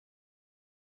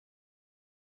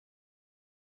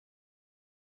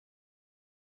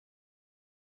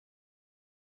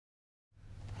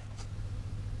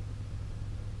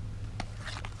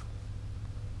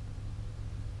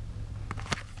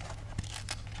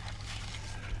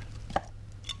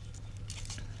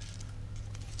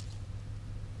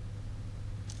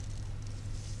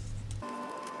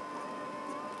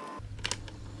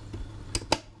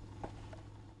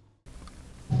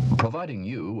Providing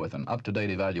you with an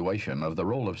up-to-date evaluation of the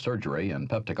role of surgery in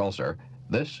peptic ulcer,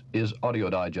 this is Audio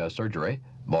Digest Surgery,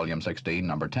 Volume 16,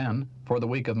 Number 10, for the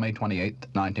week of May 28,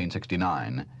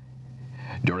 1969.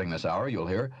 During this hour, you'll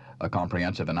hear a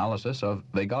comprehensive analysis of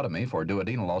vagotomy for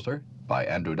duodenal ulcer by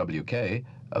Andrew W. Kay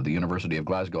of the University of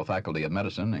Glasgow Faculty of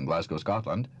Medicine in Glasgow,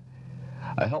 Scotland,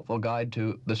 a helpful guide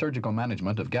to the surgical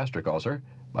management of gastric ulcer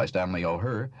by Stanley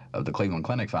O'Herr of the Cleveland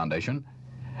Clinic Foundation,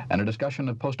 and a discussion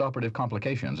of postoperative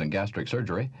complications in gastric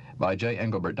surgery by J.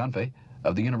 Engelbert Dunphy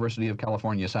of the University of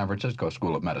California, San Francisco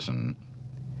School of Medicine.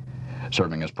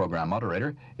 Serving as program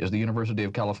moderator is the University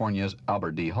of California's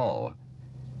Albert D. Hall.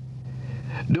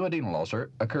 Duodenal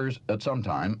ulcer occurs at some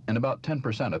time in about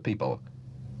 10% of people.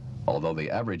 Although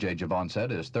the average age of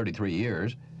onset is 33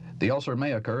 years, the ulcer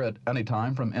may occur at any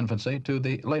time from infancy to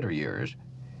the later years.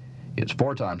 It's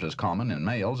 4 times as common in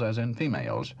males as in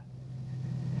females.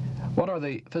 What are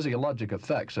the physiologic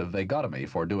effects of vagotomy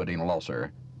for duodenal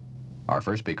ulcer? Our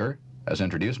first speaker, as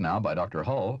introduced now by Dr.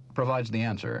 Hull, provides the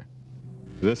answer.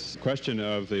 This question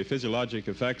of the physiologic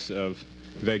effects of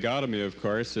vagotomy, of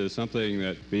course, is something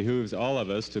that behooves all of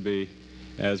us to be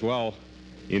as well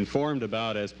informed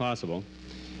about as possible.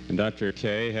 And Dr.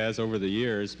 Kay has, over the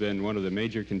years, been one of the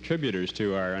major contributors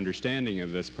to our understanding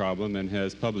of this problem and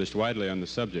has published widely on the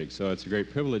subject. So it's a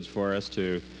great privilege for us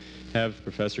to have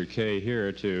Professor Kay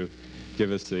here to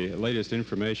give us the latest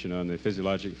information on the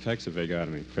physiologic effects of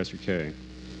vagotomy. Professor Kay.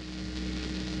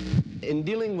 In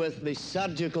dealing with the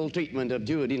surgical treatment of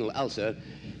duodenal ulcer,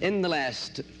 in the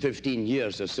last 15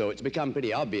 years or so, it's become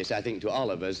pretty obvious, I think, to all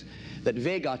of us that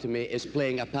vagotomy is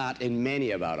playing a part in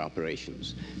many of our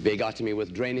operations. Vagotomy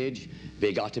with drainage,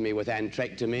 vagotomy with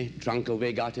antrectomy, truncal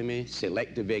vagotomy,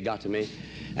 selective vagotomy.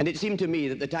 And it seemed to me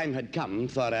that the time had come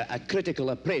for a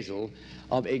critical appraisal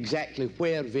of exactly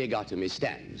where vagotomy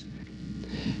stands.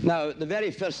 Now, the very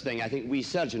first thing I think we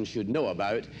surgeons should know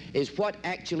about is what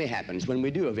actually happens when we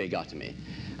do a vagotomy.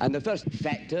 And the first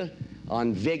factor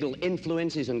on vagal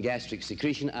influences on gastric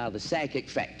secretion are the psychic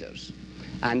factors.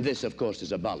 And this, of course,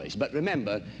 is abolished. But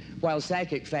remember, while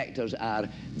psychic factors are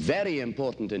very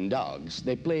important in dogs,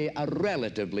 they play a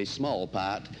relatively small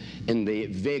part in the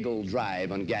vagal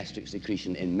drive on gastric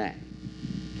secretion in man.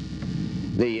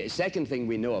 The second thing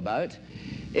we know about,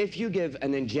 if you give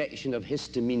an injection of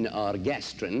histamine or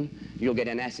gastrin, you'll get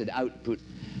an acid output.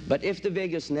 But if the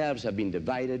vagus nerves have been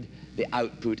divided, the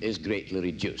output is greatly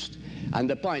reduced. And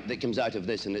the point that comes out of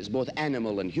this, and it's both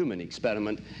animal and human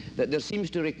experiment, that there seems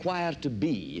to require to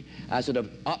be a sort of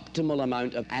optimal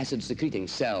amount of acid-secreting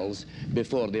cells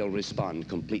before they'll respond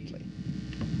completely.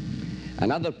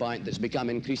 Another point that's become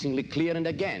increasingly clear, and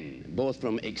again, both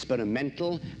from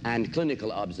experimental and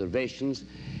clinical observations,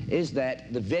 is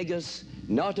that the vagus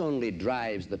not only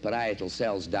drives the parietal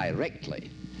cells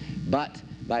directly, but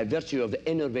by virtue of the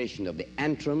innervation of the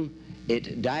antrum,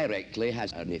 it directly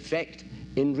has an effect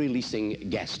in releasing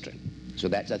gastrin. So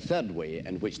that's a third way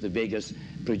in which the vagus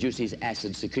produces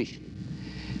acid secretion.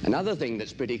 Another thing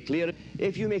that's pretty clear,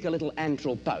 if you make a little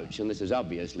antral pouch, and this is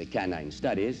obviously canine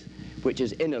studies, which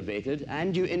is innervated,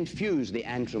 and you infuse the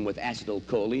antrum with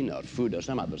acetylcholine or food or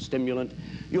some other stimulant,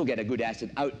 you'll get a good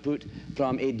acid output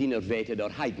from a denervated or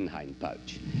Heidenhain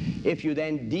pouch. If you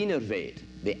then denervate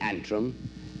the antrum,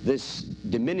 this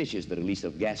diminishes the release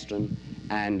of gastrin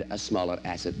and a smaller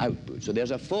acid output. So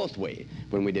there's a fourth way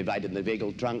when we divide in the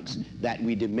vagal trunks that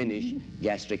we diminish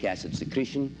gastric acid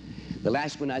secretion. The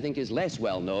last one I think is less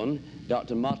well known.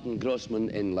 Dr. Martin Grossman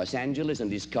in Los Angeles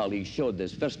and his colleagues showed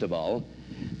this, first of all,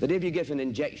 that if you give an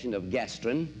injection of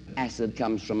gastrin, acid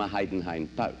comes from a Heidenhain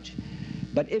pouch.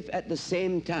 But if at the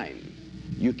same time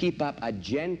you keep up a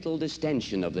gentle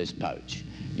distension of this pouch,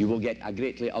 you will get a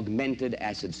greatly augmented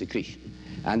acid secretion.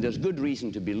 And there's good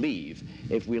reason to believe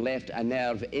if we left a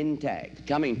nerve intact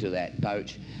coming to that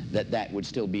pouch, that would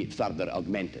still be further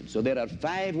augmented. So there are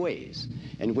 5 ways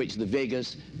in which the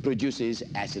vagus produces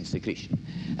acid secretion.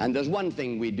 And there's one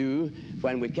thing we do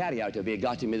when we carry out a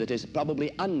vagotomy that is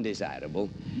probably undesirable,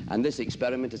 and this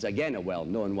experiment is again a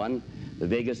well-known one. The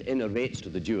vagus innervates to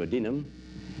the duodenum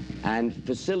and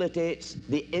facilitates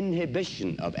the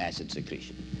inhibition of acid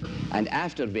secretion. And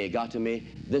after vagotomy,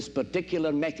 this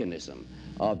particular mechanism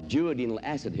of duodenal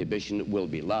acid inhibition will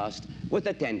be lost, with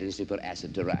a tendency for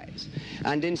acid to rise.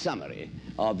 And in summary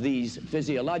of these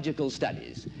physiological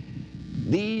studies,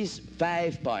 these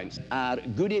 5 points are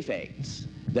good effects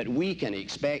that we can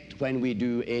expect when we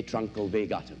do a truncal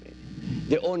vagotomy.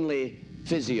 The only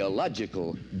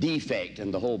physiological defect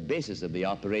and the whole basis of the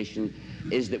operation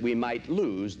is that we might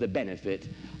lose the benefit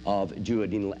of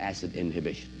duodenal acid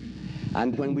inhibition.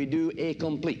 And when we do a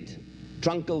complete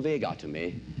truncal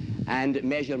vagotomy, and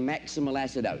measure maximal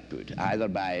acid output, either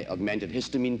by augmented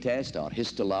histamine test or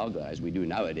histolog, or as we do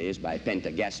nowadays by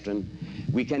pentagastrin,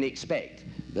 we can expect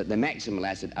that the maximal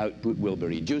acid output will be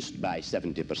reduced by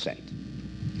 70%.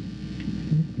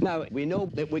 Now, we know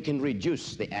that we can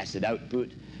reduce the acid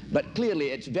output, but clearly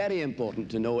it's very important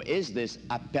to know, is this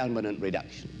a permanent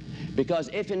reduction? Because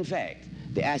if, in fact,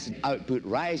 the acid output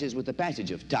rises with the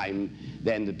passage of time,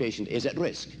 then the patient is at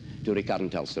risk to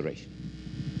recurrent ulceration.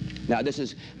 Now, this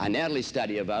is an early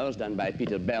study of ours done by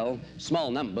Peter Bell,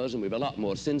 small numbers, and we have a lot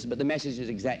more since, but the message is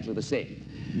exactly the same.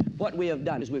 What we have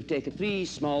done is we've taken 3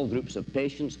 small groups of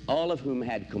patients, all of whom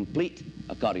had complete,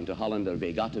 according to Hollander,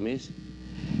 vagotomies,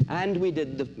 and we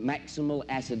did the maximal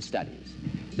acid studies.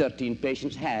 13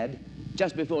 patients had,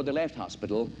 just before they left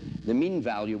hospital, the mean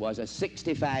value was a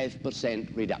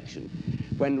 65% reduction.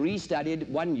 When restudied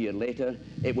 1 year later,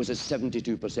 it was a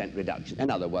 72% reduction, in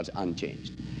other words,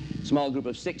 unchanged. Small group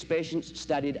of 6 patients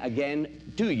studied again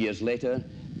 2 years later,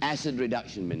 acid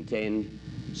reduction maintained.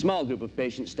 Small group of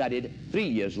patients studied 3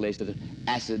 years later,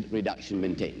 acid reduction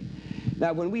maintained.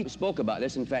 Now, when we spoke about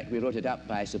this, in fact, we wrote it up,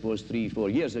 I suppose,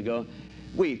 3-4 years ago,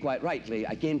 we, quite rightly,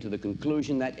 I came to the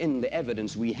conclusion that in the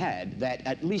evidence we had, that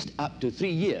at least up to 3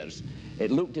 years,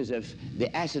 it looked as if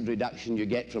the acid reduction you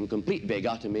get from complete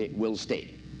vagotomy will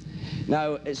stay.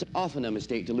 Now, it's often a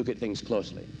mistake to look at things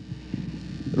closely.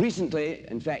 Recently,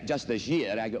 in fact, just this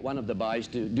year, I got one of the boys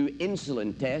to do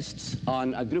insulin tests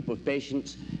on a group of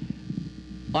patients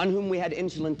on whom we had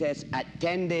insulin tests at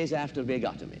 10 days after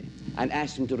vagotomy, and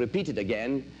asked them to repeat it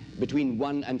again between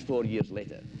 1 and 4 years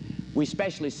later. We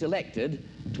specially selected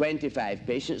 25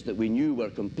 patients that we knew were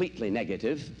completely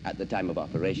negative at the time of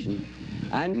operation,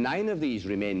 and 9 of these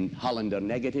remain Hollander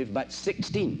negative, but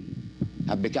 16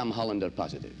 have become Hollander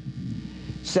positive.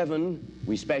 7,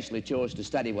 we specially chose to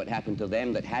study what happened to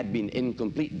them that had been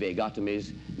incomplete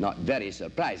vagotomies. Not very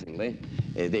surprisingly,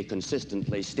 they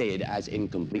consistently stayed as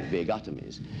incomplete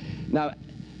vagotomies. Now,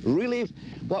 really,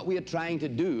 what we are trying to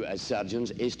do as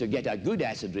surgeons is to get a good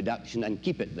acid reduction and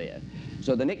keep it there.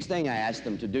 So the next thing I asked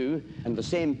them to do, and the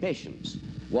same patients,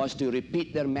 was to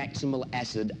repeat their maximal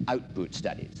acid output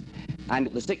studies. And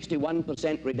the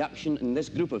 61% reduction in this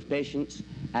group of patients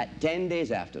at 10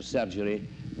 days after surgery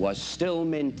was still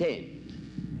maintained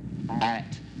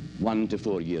at 1 to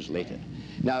 4 years later.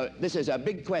 Now, this is a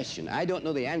big question. I don't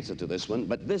know the answer to this one,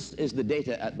 but this is the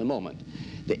data at the moment.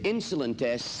 The insulin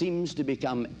test seems to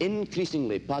become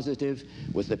increasingly positive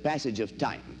with the passage of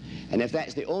time. And if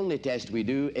that's the only test we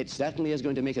do, it certainly is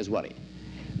going to make us worry.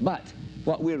 But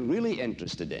what we're really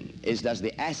interested in is, does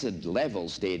the acid level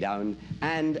stay down?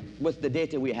 And with the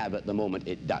data we have at the moment,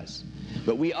 it does.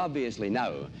 But we obviously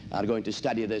now are going to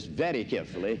study this very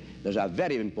carefully. There's a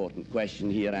very important question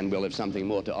here, and we'll have something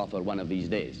more to offer one of these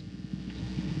days.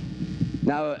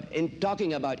 Now, in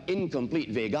talking about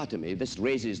incomplete vagotomy, this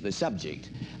raises the subject.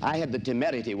 I had the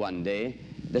temerity one day,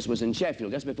 this was in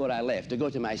Sheffield, just before I left, to go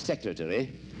to my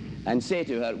secretary and say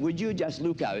to her, would you just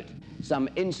look out some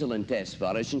insulin tests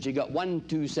for us? And she got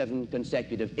 127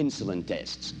 consecutive insulin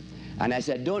tests. And I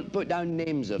said, don't put down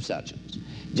names of surgeons.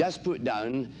 Just put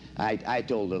down, I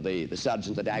told her the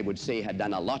surgeons that I would say had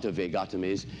done a lot of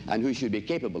vagotomies and who should be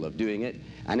capable of doing it.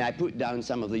 And I put down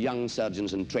some of the young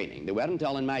surgeons in training. They weren't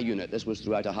all in my unit. This was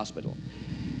throughout a hospital.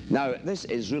 Now, this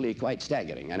is really quite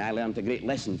staggering, and I learned a great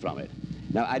lesson from it.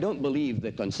 Now, I don't believe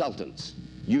the consultants,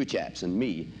 you chaps and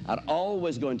me, are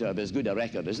always going to have as good a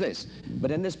record as this.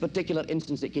 But in this particular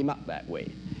instance, it came up that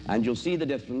way. And you'll see the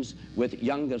difference with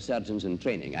younger surgeons in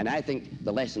training. And I think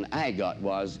the lesson I got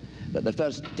was that the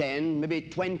first 10, maybe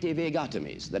 20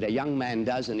 vagotomies that a young man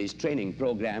does in his training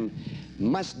program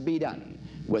must be done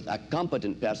with a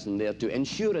competent person there to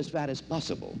ensure as far as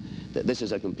possible that this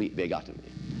is a complete vagotomy.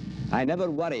 I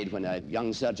never worried when a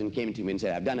young surgeon came to me and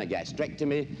said, I've done a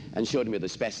gastrectomy, and showed me the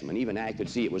specimen. Even I could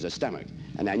see it was a stomach,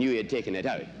 and I knew he had taken it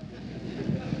out.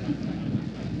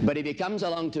 But if he comes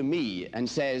along to me and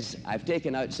says, I've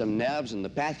taken out some nerves and the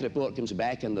path report comes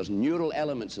back and there's neural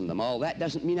elements in them all, that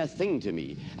doesn't mean a thing to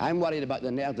me. I'm worried about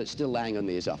the nerve that's still lying on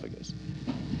the esophagus.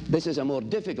 This is a more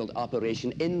difficult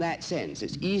operation in that sense.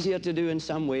 It's easier to do in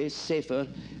some ways, safer,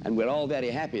 and we're all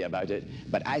very happy about it,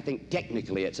 but I think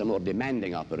technically it's a more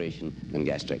demanding operation than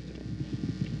gastrectomy.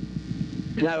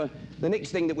 Now, the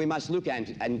next thing that we must look at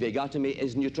in vagotomy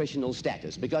is nutritional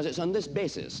status, because it's on this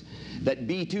basis that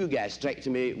B2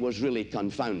 gastrectomy was really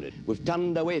confounded. We've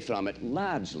turned away from it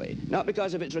largely, not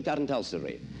because of its recurrent ulcer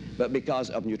rate, but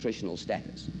because of nutritional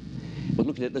status. We'll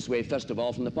look at it this way, first of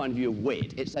all, from the point of view of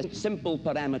weight. It's a simple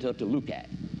parameter to look at.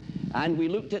 And we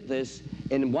looked at this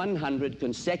in 100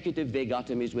 consecutive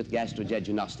vagotomies with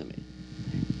gastrojejunectomy,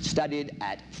 studied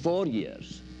at 4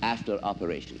 years, after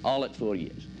operation, all at 4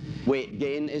 years. Weight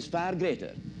gain is far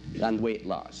greater than weight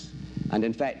loss. And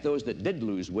in fact, those that did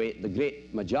lose weight, the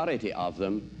great majority of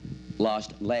them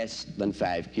lost less than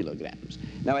 5 kilograms.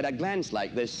 Now, at a glance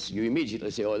like this, you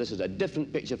immediately say, oh, this is a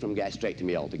different picture from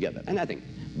gastrectomy altogether. And I think,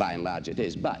 by and large, it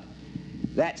is. But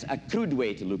that's a crude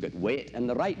way to look at weight, and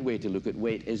the right way to look at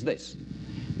weight is this.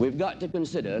 We've got to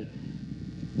consider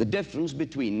the difference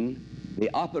between the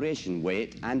operation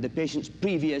weight and the patient's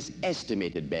previous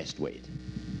estimated best weight.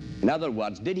 In other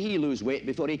words, did he lose weight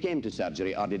before he came to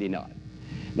surgery, or did he not?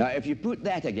 Now, if you put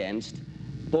that against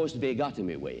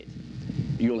post-vagotomy weight,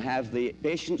 you'll have the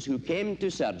patients who came to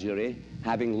surgery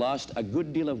having lost a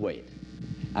good deal of weight.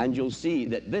 And you'll see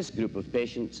that this group of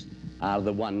patients are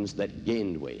the ones that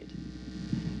gained weight.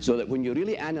 So that when you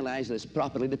really analyze this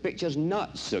properly, the picture's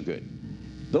not so good.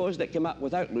 Those that come up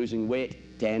without losing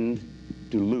weight tend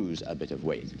to lose a bit of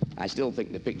weight. I still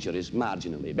think the picture is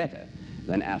marginally better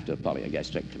than after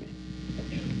polygastrectomy.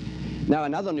 Now,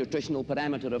 another nutritional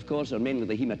parameter, of course, are mainly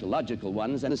the hematological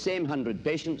ones, and the same 100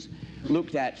 patients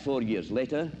looked at 4 years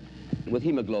later. With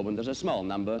hemoglobin, there's a small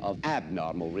number of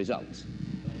abnormal results.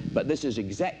 But this is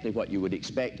exactly what you would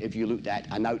expect if you looked at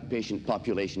an outpatient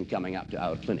population coming up to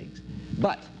our clinics.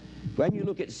 But when you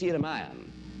look at serum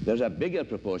iron, there's a bigger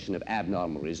proportion of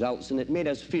abnormal results, and it made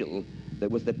us feel that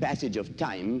with the passage of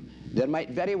time, there might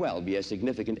very well be a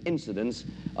significant incidence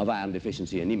of iron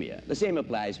deficiency anemia. The same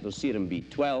applies for serum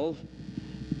B12.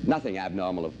 Nothing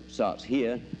abnormal of sorts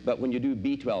here, but when you do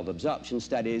B12 absorption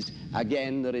studies,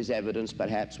 again, there is evidence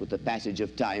perhaps with the passage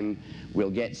of time we'll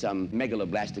get some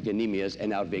megaloblastic anemias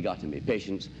in our vagotomy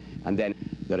patients, and then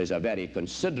there is a very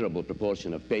considerable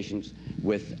proportion of patients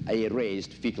with a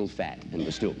raised fecal fat in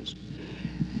the stools.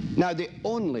 Now, the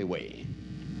only way,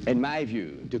 in my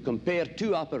view, to compare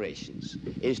two operations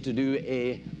is to do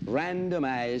a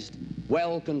randomized,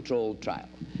 well-controlled trial.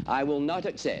 I will not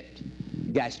accept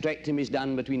gastrectomies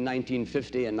done between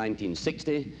 1950 and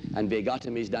 1960 and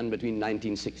vagotomies done between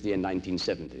 1960 and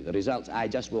 1970. The results, I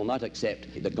just will not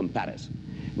accept the comparison.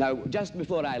 Now, just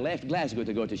before I left Glasgow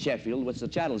to go to Sheffield with Sir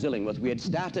Charles Illingworth, we had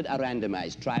started a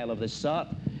randomized trial of this sort,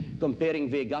 comparing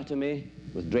vagotomy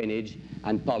with drainage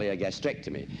and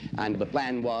polygastrectomy. And the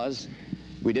plan was,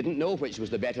 we didn't know which was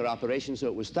the better operation, so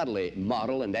it was thoroughly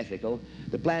moral and ethical.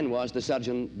 The plan was the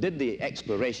surgeon did the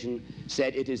exploration,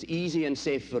 said it is easy and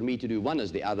safe for me to do one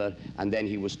as the other, and then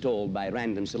he was told by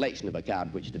random selection of a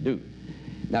card which to do.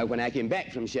 Now, when I came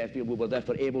back from Sheffield, we were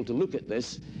therefore able to look at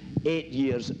this 8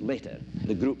 years later.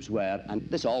 The groups were, and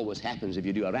this always happens if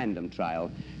you do a random trial,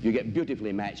 you get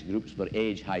beautifully matched groups for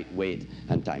age, height, weight,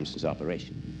 and time since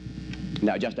operation.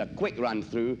 Now, just a quick run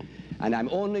through. And I'm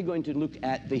only going to look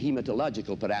at the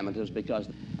hematological parameters because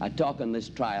a talk on this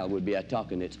trial would be a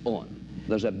talk on its own.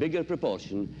 There's a bigger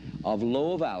proportion of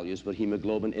low values for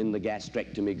hemoglobin in the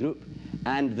gastrectomy group,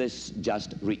 and this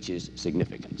just reaches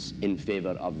significance in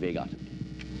favor of vagotomy.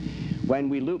 When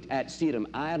we look at serum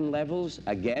iron levels,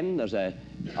 again, there's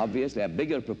obviously a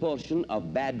bigger proportion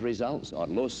of bad results or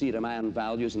low serum iron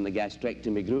values in the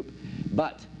gastrectomy group,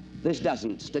 but this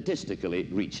doesn't statistically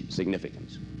reach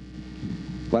significance.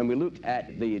 When we look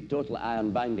at the total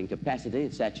iron binding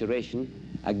capacity, saturation,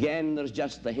 again, there's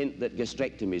just the hint that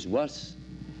gastrectomy is worse.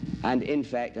 And in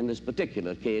fact, in this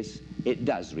particular case, it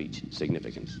does reach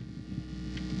significance.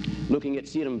 Looking at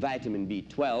serum vitamin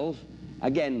B12,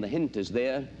 again, the hint is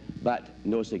there, but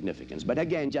no significance. But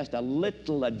again, just a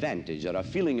little advantage or a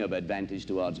feeling of advantage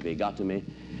towards vagotomy.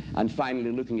 And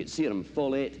finally, looking at serum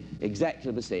folate,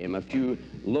 exactly the same. A few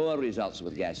lower results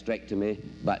with gastrectomy,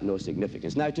 but no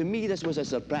significance. Now, to me, this was a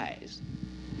surprise.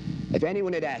 If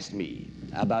anyone had asked me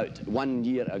about 1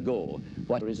 year ago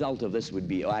what the result of this would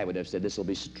be, I would have said this will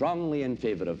be strongly in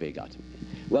favor of vagotomy.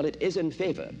 Well, it is in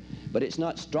favor, but it's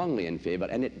not strongly in favor,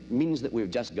 and it means that we've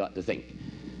just got to think.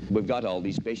 We've got all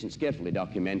these patients carefully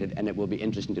documented, and it will be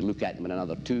interesting to look at them in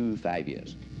another 2-5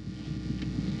 years.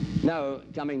 Now,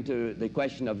 coming to the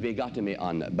question of vagotomy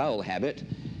on bowel habit,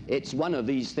 it's one of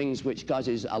these things which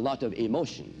causes a lot of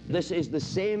emotion. This is the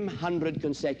same 100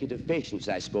 consecutive patients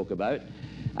I spoke about,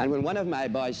 and when one of my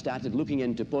boys started looking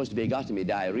into post-vagotomy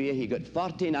diarrhea, he got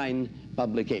 49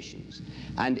 publications.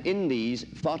 And in these,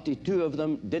 42 of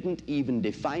them didn't even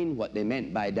define what they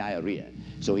meant by diarrhea.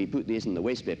 So he put these in the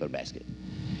wastepaper basket.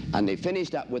 And they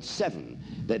finished up with 7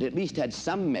 that at least had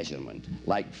some measurement,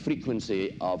 like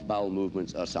frequency of bowel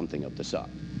movements or something of the sort.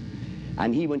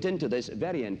 And he went into this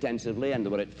very intensively, and they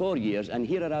were at 4 years, and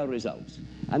here are our results.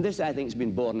 And this, I think, has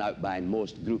been borne out by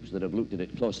most groups that have looked at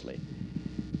it closely.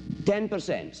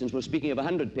 10%, since we're speaking of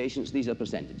 100 patients, these are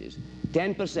percentages.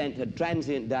 10% had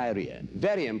transient diarrhea.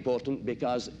 Very important,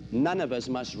 because none of us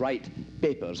must write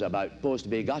papers about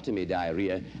post-vagotomy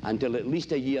diarrhea until at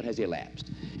least a year has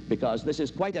elapsed, because this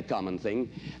is quite a common thing,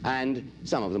 and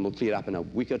some of them will clear up in a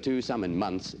week or two, some in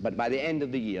months, but by the end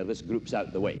of the year, this group's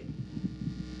out the way.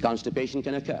 Constipation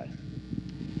can occur.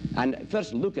 And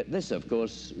first look at this, of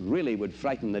course, really would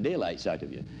frighten the daylights out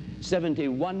of you.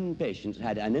 71 patients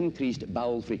had an increased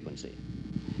bowel frequency.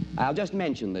 I'll just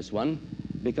mention this one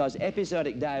because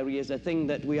episodic diarrhea is a thing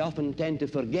that we often tend to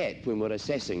forget when we're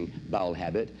assessing bowel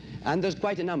habit, and there's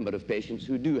quite a number of patients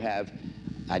who do have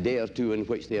a day or two in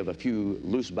which they have a few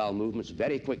loose bowel movements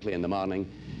very quickly in the morning,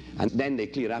 and then they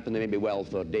clear up and they may be well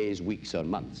for days, weeks or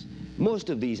months. Most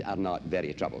of these are not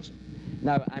very troublesome.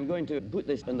 Now I'm going to put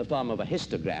this in the form of a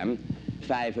histogram.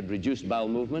 5 had reduced bowel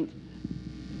movement,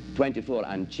 24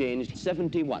 unchanged,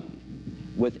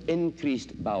 71 with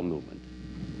increased bowel movement.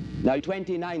 Now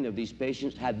 29 of these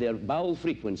patients had their bowel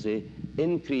frequency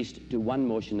increased to 1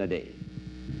 motion a day.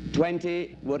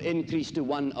 20 were increased to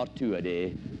 1 or 2 a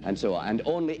day, and so on. And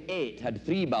only 8 had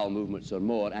 3 bowel movements or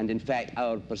more, and in fact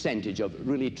our percentage of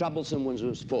really troublesome ones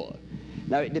was 4.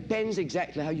 Now it depends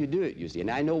exactly how you do it, you see,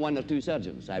 and I know 1 or 2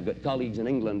 surgeons. I've got colleagues in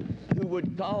England who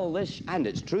would call this, and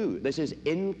it's true, this is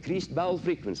increased bowel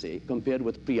frequency compared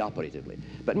with preoperatively.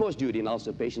 But most duodenal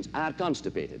ulcer patients are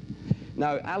constipated.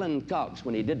 Now, Alan Cox,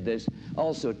 when he did this,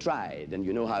 also tried, and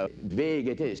you know how vague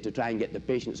it is to try and get the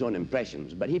patient's own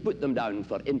impressions, but he put them down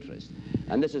for interest,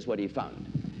 and this is what he found.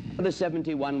 The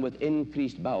 71 with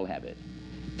increased bowel habit,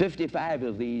 55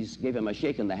 of these gave him a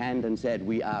shake in the hand and said,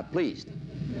 "We are pleased."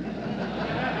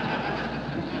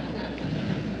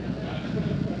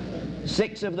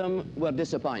 6 of them were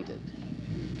disappointed,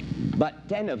 but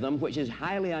 10 of them, which is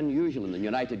highly unusual in the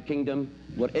United Kingdom,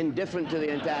 were indifferent to the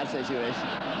entire situation.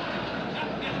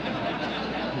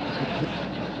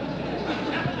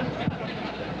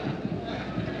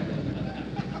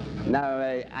 Now,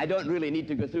 I don't really need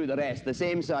to go through the rest. The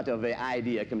same sort of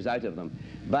idea comes out of them.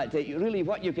 But really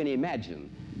what you can imagine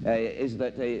is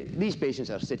that these patients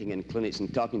are sitting in clinics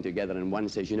and talking together, and one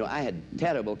says, you know, I had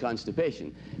terrible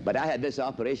constipation, but I had this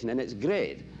operation and it's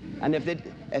great. And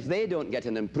if they don't get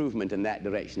an improvement in that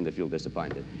direction, they feel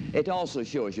disappointed. It also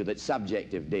shows you that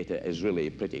subjective data is really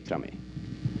pretty crummy.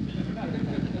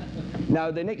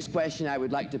 Now, the next question I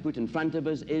would like to put in front of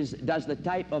us is, does the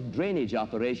type of drainage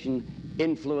operation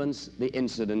influence the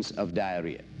incidence of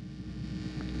diarrhea?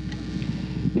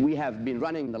 We have been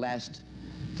running the last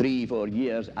 3-4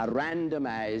 years a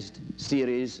randomized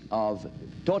series of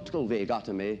total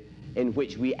vagotomy in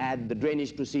which we add the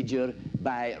drainage procedure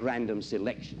by random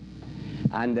selection.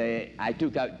 And I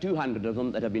took out 200 of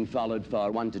them that have been followed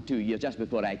for 1 to 2 years just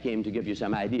before I came to give you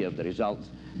some idea of the results.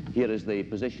 Here is the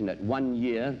position at 1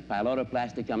 year.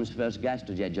 Pyloroplasty comes first,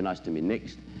 gastrojejunostomy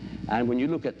next. And when you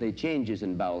look at the changes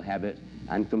in bowel habit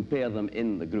and compare them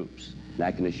in the groups,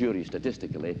 I can assure you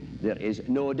statistically there is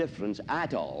no difference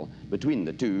at all between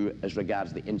the two as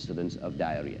regards the incidence of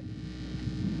diarrhea.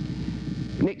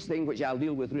 Next thing, which I'll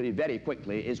deal with really very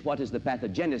quickly, is what is the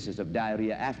pathogenesis of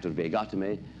diarrhea after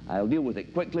vagotomy. I'll deal with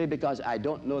it quickly because I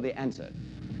don't know the answer.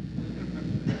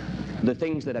 The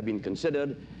things that have been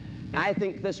considered, I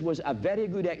think this was a very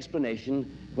good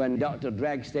explanation when Dr.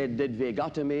 Dragstead did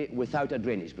vagotomy without a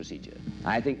drainage procedure.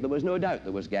 I think there was no doubt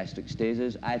there was gastric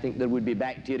stasis. I think there would be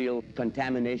bacterial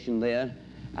contamination there,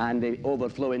 and they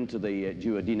overflow into the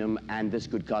duodenum, and this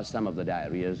could cause some of the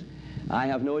diarrheas. I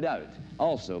have no doubt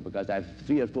also, because I have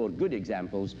 3 or 4 good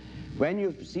examples, when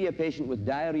you see a patient with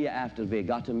diarrhea after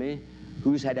vagotomy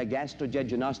who's had a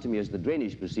gastrojejunostomy as the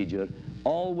drainage procedure,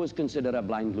 always consider a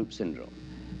blind loop syndrome.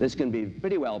 This can be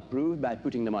pretty well proved by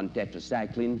putting them on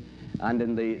tetracycline, and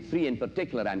in the 3 in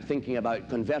particular I'm thinking about,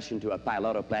 conversion to a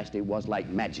pyloroplasty was like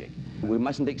magic. We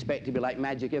mustn't expect to be like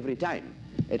magic every time.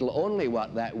 It'll only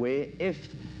work that way if,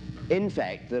 in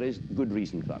fact, there is good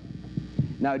reason for it.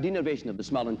 Now, denervation of the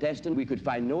small intestine, we could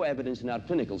find no evidence in our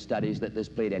clinical studies that this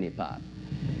played any part.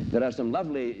 There are some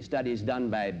lovely studies done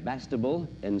by Bastable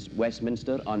in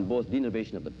Westminster on both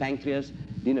denervation of the pancreas,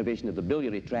 denervation of the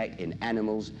biliary tract in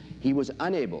animals. He was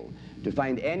unable to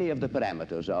find any of the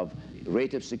parameters of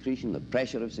rate of secretion, the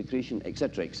pressure of secretion,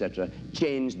 etc.,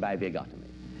 changed by vagotomy.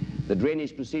 The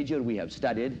drainage procedure we have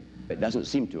studied, it doesn't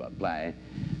seem to apply,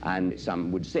 and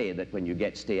some would say that when you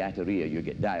get steatorrhea, you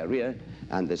get diarrhea,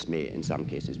 and this may in some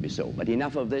cases be so. But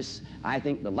enough of this. I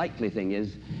think the likely thing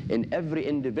is, in every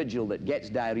individual that gets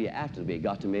diarrhea after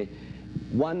vagotomy,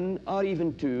 1 or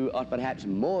even 2 or perhaps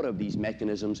more of these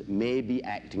mechanisms may be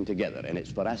acting together, and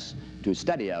it's for us to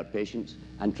study our patients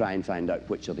and try and find out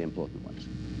which are the important ones.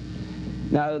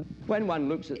 Now, when one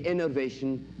looks at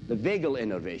innervation, the vagal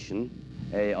innervation,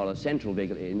 or a central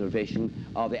vagal innervation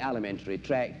of the alimentary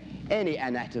tract, Any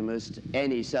anatomist,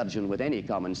 any surgeon with any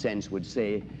common sense would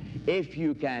say, if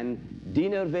you can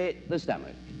denervate the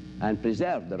stomach and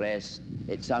preserve the rest,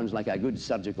 it sounds like a good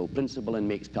surgical principle and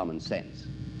makes common sense.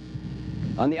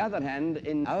 On the other hand,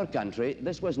 in our country,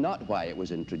 this was not why it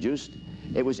was introduced.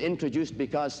 It was introduced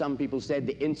because some people said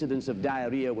the incidence of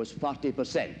diarrhea was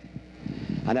 40%.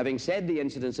 And having said the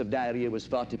incidence of diarrhea was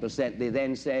 40%, they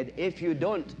then said, if you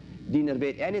don't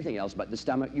denervate anything else but the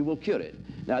stomach, you will cure it.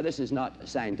 Now, this is not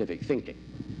scientific thinking.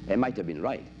 It might have been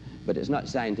right, but it's not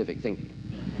scientific thinking.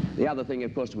 The other thing,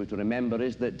 of course, we have to remember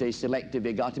is that a selective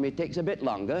vagotomy takes a bit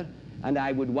longer, and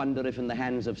I would wonder if in the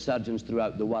hands of surgeons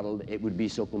throughout the world it would be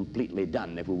so completely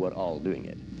done if we were all doing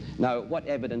it. Now, what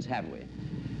evidence have we?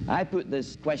 I put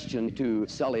this question to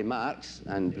Solly Marks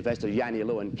and Professor Yanni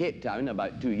Low in Cape Town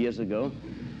about 2 years ago,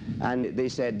 and they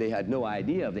said they had no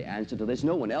idea of the answer to this.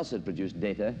 No one else had produced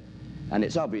data, and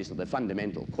it's obviously the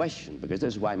fundamental question, because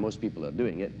this is why most people are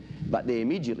doing it. But they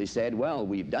immediately said, well,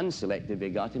 we've done selective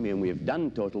vagotomy and we've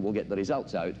done total, we'll get the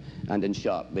results out. And in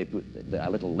short, they put a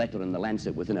little letter in the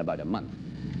Lancet within about a month.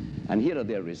 And here are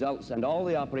their results, and all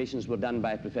the operations were done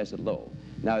by Professor Low.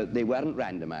 Now, they weren't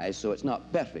randomized, so it's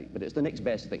not perfect, but it's the next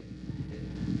best thing.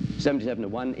 77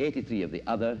 of one, 83 of the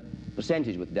other,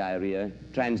 percentage with diarrhea,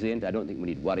 transient, I don't think we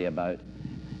need worry about.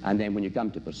 And then when you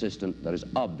come to persistent, there is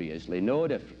obviously no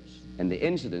difference in the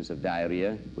incidence of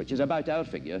diarrhea, which is about our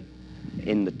figure,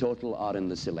 in the total or in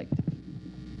the selective.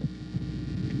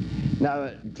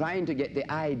 Now, trying to get the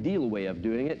ideal way of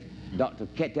doing it, Dr.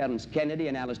 Ernst Kennedy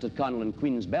and Alistair Connell in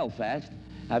Queen's Belfast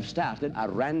have started a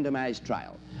randomized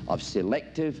trial of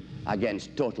selective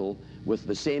against total with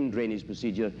the same drainage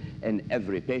procedure in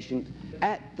every patient.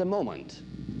 At the moment,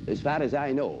 as far as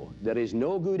I know, there is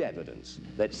no good evidence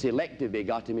that selective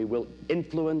vagotomy will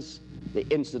influence the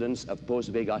incidence of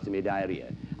post-vagotomy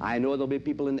diarrhea. I know there'll be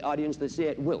people in the audience that say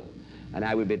it will, and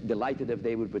I would be delighted if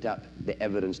they would put up the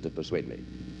evidence to persuade me.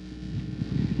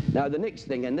 Now, the next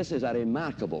thing, and this is a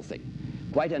remarkable thing,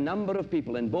 quite a number of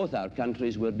people in both our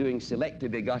countries were doing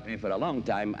selective vagotomy for a long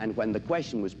time, and when the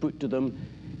question was put to them,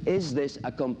 is this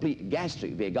a complete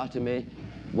gastric vagotomy,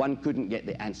 one couldn't get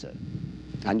the answer.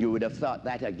 And you would have thought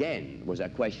that again was a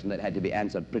question that had to be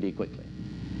answered pretty quickly.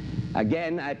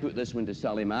 Again, I put this one to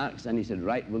Solly Marks, and he said,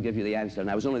 right, we'll give you the answer. And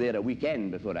I was only there a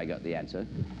weekend before I got the answer.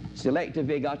 Selective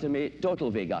vagotomy, total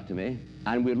vagotomy,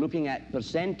 and we're looking at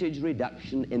percentage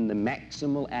reduction in the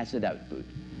maximal acid output,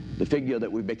 the figure that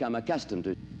we've become accustomed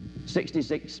to.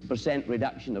 66%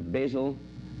 reduction of basal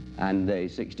and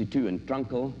 62 in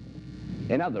truncal.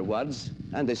 In other words,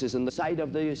 and this is on the side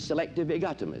of the selective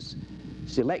vagotomists,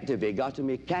 selective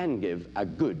vagotomy can give a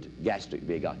good gastric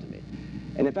vagotomy.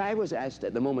 And if I was asked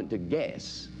at the moment to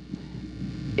guess,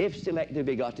 if selective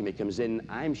vagotomy comes in,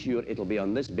 I'm sure it'll be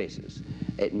on this basis.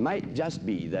 It might just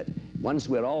be that once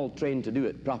we're all trained to do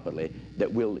it properly, that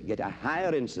we'll get a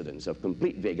higher incidence of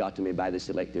complete vagotomy by the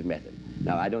selective method.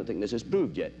 Now, I don't think this is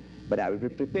proved yet, but I would be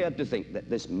prepared to think that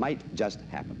this might just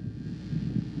happen.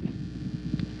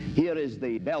 Here is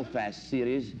the Belfast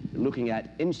series looking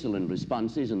at insulin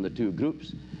responses in the two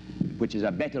groups, which is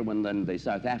a better one than the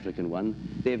South African one.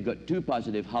 They've got 2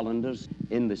 positive Hollanders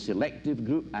in the selective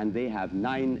group, and they have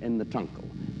 9 in the truncal,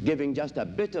 giving just a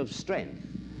bit of strength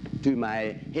to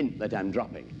my hint that I'm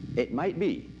dropping. It might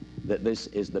be that this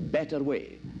is the better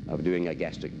way of doing a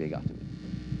gastric vagotomy.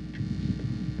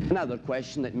 Another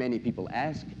question that many people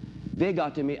ask,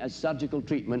 vagotomy as surgical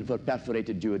treatment for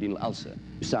perforated duodenal ulcer.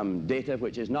 Some data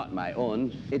which is not my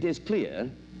own. It is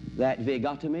clear that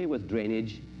vagotomy with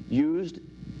drainage used,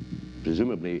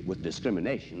 presumably with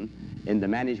discrimination, in the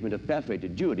management of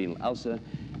perforated duodenal ulcer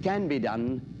can be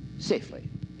done safely.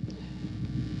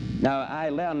 Now, I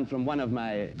learned from one of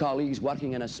my colleagues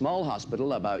working in a small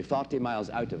hospital about 40 miles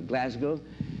out of Glasgow,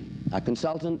 a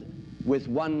consultant with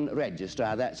 1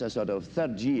 registrar, that's a sort of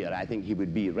 3rd year, I think he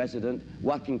would be resident,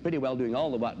 working pretty well, doing all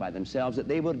the work by themselves, that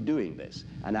they were doing this.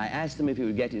 And I asked him if he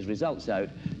would get his results out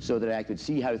so that I could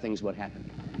see how things were happening.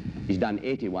 He's done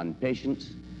 81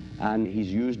 patients, and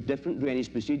he's used different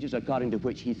drainage procedures according to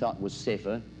which he thought was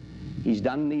safer. He's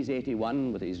done these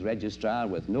 81 with his registrar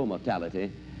with no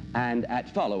mortality, and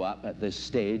at follow-up at this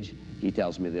stage, he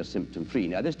tells me they're symptom-free.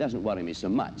 Now, this doesn't worry me so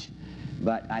much,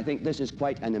 but I think this is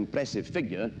quite an impressive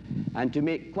figure, and to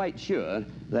make quite sure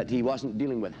that he wasn't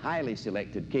dealing with highly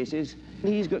selected cases,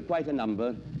 he's got quite a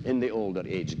number in the older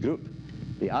age group.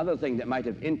 The other thing that might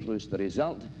have influenced the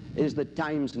result is the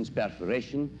time since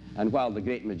perforation, and while the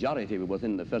great majority were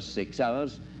within the first 6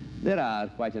 hours, there are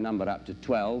quite a number up to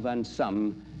 12, and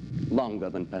some longer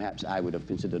than perhaps I would have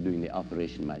considered doing the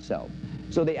operation myself.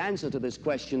 So the answer to this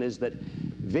question is that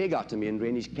vagotomy and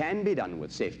drainage can be done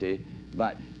with safety,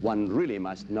 but one really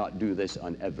must not do this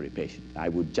on every patient. I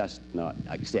would just not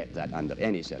accept that under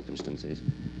any circumstances.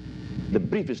 The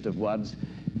briefest of words,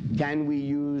 can we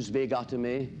use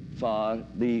vagotomy for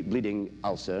the bleeding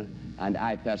ulcer? And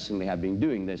I personally have been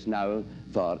doing this now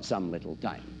for some little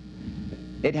time.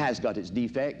 It has got its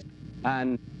defects,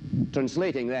 and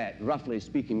translating that, roughly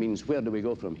speaking, means where do we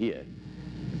go from here?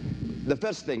 The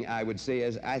first thing I would say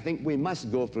is I think we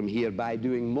must go from here by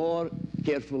doing more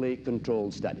carefully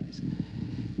controlled studies.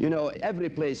 You know, every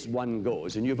place one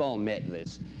goes, and you've all met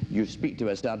this, you speak to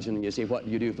a surgeon and you say, what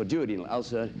do you do for duodenal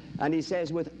ulcer? And he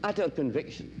says with utter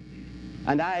conviction,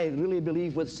 and I really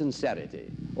believe with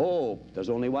sincerity, oh, there's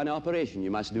only one operation,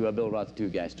 you must do a Billroth 2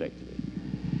 gastrectomy.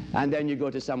 And then you go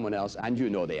to someone else and you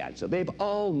know the answer. They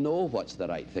all know what's the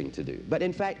right thing to do. But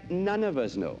in fact, none of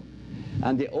us know.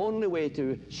 And the only way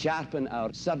to sharpen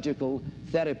our surgical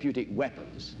therapeutic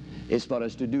weapons is for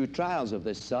us to do trials of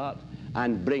this sort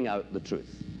and bring out the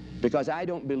truth. Because I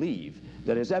don't believe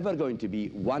there is ever going to be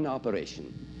one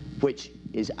operation which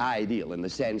is ideal in the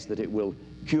sense that it will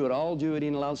cure all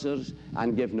duodenal ulcers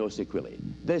and give no sequelae.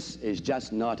 This is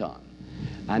just not on.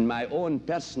 And my own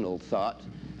personal thought,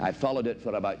 I followed it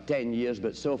for about 10 years,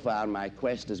 but so far my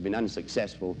quest has been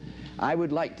unsuccessful. I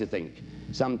would like to think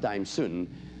sometime soon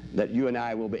that you and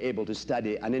I will be able to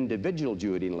study an individual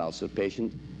duodenal ulcer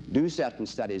patient, do certain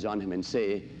studies on him and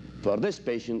say, for this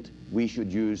patient, we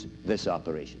should use this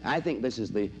operation. I think this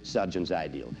is the surgeon's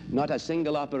ideal. Not a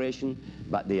single operation,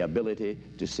 but the ability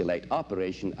to select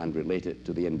operation and relate it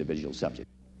to the individual subject.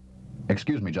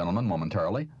 Excuse me, gentlemen,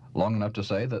 momentarily. Long enough to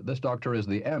say that this doctor is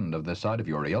the end of this side of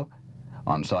Uriel.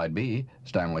 On side B,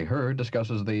 Stanley Herr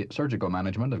discusses the surgical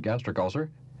management of gastric ulcer,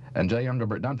 and J.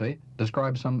 Engelbert Dunphy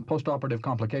describes some postoperative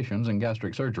complications in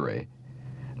gastric surgery.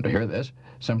 To hear this,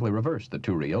 simply reverse the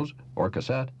 2 reels or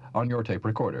cassette on your tape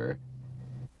recorder.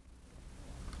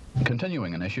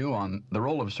 Continuing an issue on the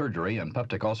role of surgery in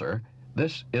peptic ulcer,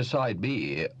 this is side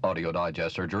B, Audio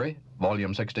Digest Surgery,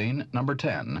 volume 16, number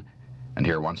 10. And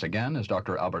here once again is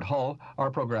Dr. Albert Hall, our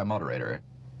program moderator.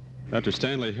 Dr.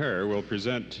 Stanley Herr will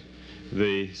present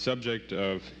the subject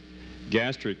of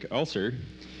gastric ulcer.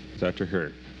 Dr.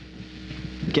 Herr.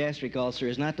 Gastric ulcer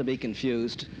is not to be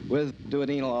confused with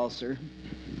duodenal ulcer,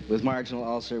 with marginal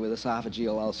ulcer, with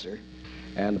esophageal ulcer.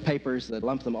 And the papers that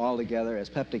lump them all together as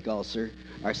peptic ulcer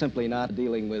are simply not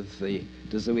dealing with the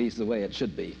disease the way it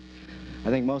should be. I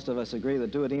think most of us agree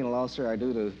that duodenal ulcer are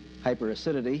due to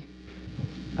hyperacidity.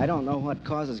 I don't know what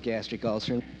causes gastric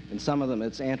ulcer. In some of them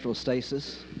it's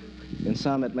antrostasis. In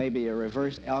some it may be a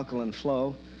reverse alkaline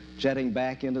flow jetting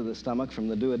back into the stomach from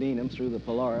the duodenum through the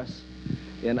pylorus.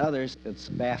 In others it's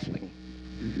baffling.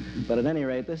 But at any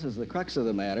rate, this is the crux of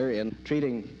the matter in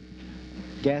treating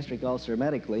gastric ulcer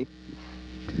medically.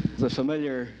 The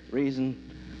familiar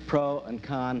reason, pro and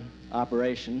con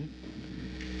operation.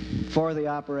 For the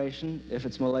operation, if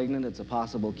it's malignant, it's a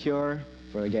possible cure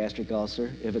for a gastric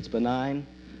ulcer. If it's benign,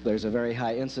 there's a very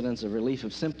high incidence of relief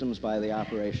of symptoms by the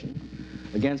operation.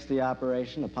 Against the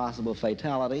operation, a possible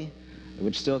fatality,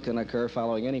 which still can occur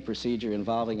following any procedure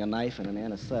involving a knife and an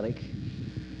anesthetic.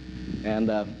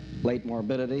 And late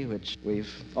morbidity, which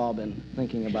we've all been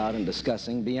thinking about and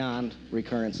discussing beyond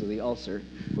recurrence of the ulcer,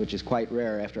 which is quite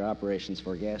rare after operations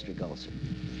for gastric ulcer.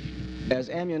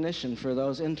 As ammunition for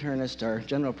those internist or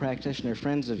general practitioner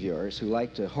friends of yours who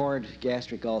like to hoard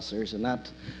gastric ulcers and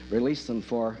not release them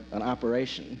for an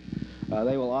operation,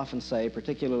 they will often say,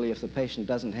 particularly if the patient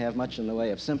doesn't have much in the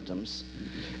way of symptoms,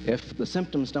 if the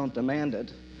symptoms don't demand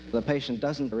it, the patient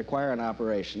doesn't require an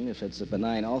operation if it's a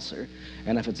benign ulcer,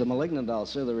 and if it's a malignant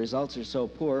ulcer, the results are so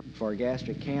poor for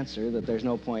gastric cancer that there's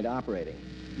no point operating.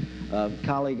 A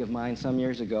colleague of mine some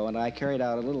years ago and I carried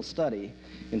out a little study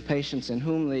in patients in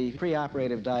whom the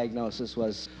preoperative diagnosis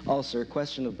was ulcer,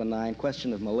 question of benign,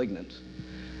 question of malignant,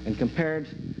 and compared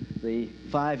the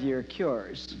 5-year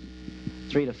cures,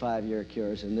 3 to 5 year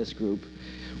cures in this group,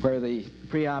 where the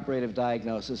preoperative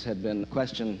diagnosis had been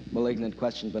question malignant,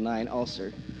 question benign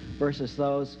ulcer, versus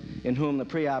those in whom the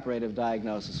preoperative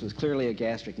diagnosis was clearly a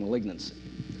gastric malignancy.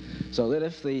 So that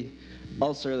if the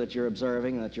ulcer that you're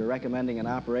observing, that you're recommending an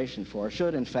operation for,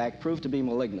 should in fact prove to be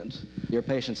malignant, your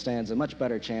patient stands a much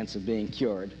better chance of being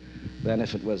cured than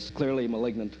if it was clearly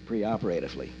malignant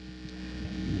preoperatively.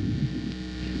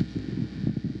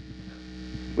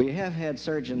 We have had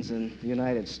surgeons in the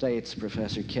United States,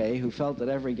 Professor Kay, who felt that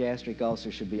every gastric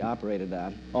ulcer should be operated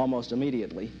on almost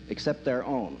immediately, except their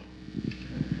own.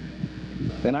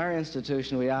 In our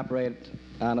institution, we operate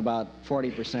on about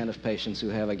 40% of patients who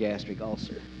have a gastric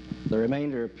ulcer. The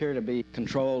remainder appear to be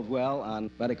controlled well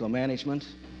on medical management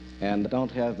and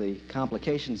don't have the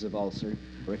complications of ulcer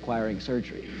requiring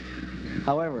surgery.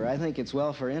 However, I think it's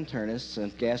well for internists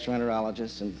and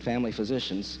gastroenterologists and family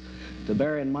physicians to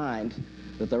bear in mind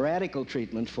that the radical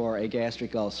treatment for a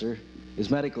gastric ulcer is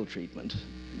medical treatment,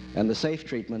 and the safe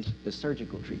treatment is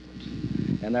surgical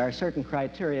treatment. And there are certain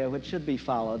criteria which should be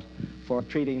followed for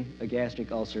treating a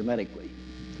gastric ulcer medically.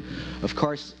 Of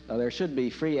course, there should be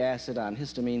free acid on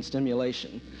histamine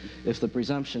stimulation if the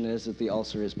presumption is that the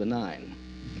ulcer is benign.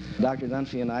 Dr.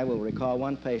 Dunphy and I will recall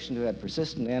one patient who had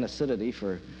persistent anacidity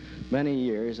for many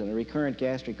years and a recurrent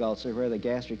gastric ulcer where the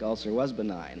gastric ulcer was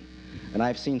benign, and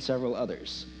I've seen several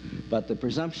others. But the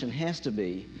presumption has to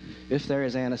be, if there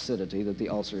is anacidity, that the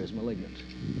ulcer is malignant.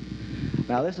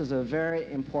 Now, this is a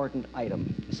very important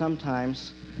item.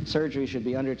 Sometimes surgery should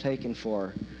be undertaken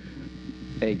for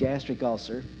a gastric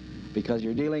ulcer because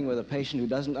you're dealing with a patient who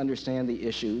doesn't understand the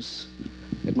issues.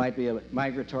 It might be a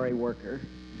migratory worker.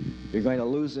 You're going to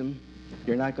lose him.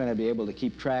 You're not going to be able to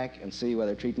keep track and see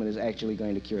whether treatment is actually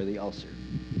going to cure the ulcer.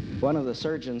 One of the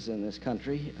surgeons in this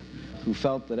country who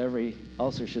felt that every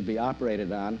ulcer should be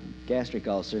operated on, gastric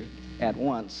ulcer, at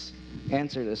once,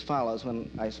 answered as follows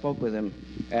when I spoke with him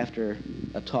after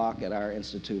a talk at our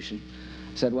institution.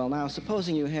 He said, well, now,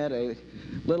 supposing you had a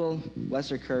little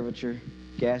lesser curvature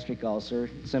gastric ulcer,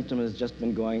 symptom has just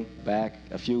been going back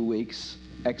a few weeks,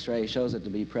 X-ray shows it to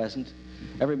be present,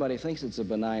 everybody thinks it's a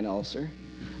benign ulcer.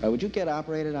 Would you get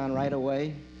operated on right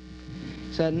away?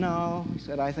 He said, no. He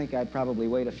said, I think I'd probably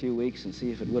wait a few weeks and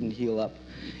see if it wouldn't heal up.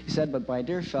 He said, but my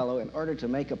dear fellow, in order to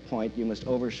make a point, you must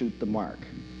overshoot the mark.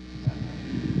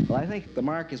 Well, I think the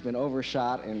mark has been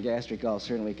overshot in gastric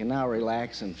ulcer, and we can now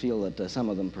relax and feel that some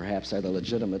of them perhaps are the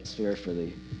legitimate sphere for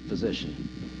the physician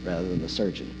rather than the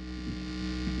surgeon.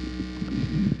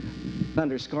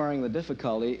 Underscoring the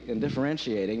difficulty in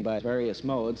differentiating by various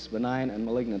modes benign and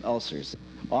malignant ulcers.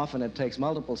 Often it takes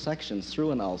multiple sections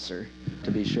through an ulcer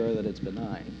to be sure that it's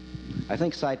benign. I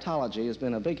think cytology has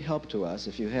been a big help to us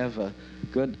if you have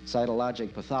good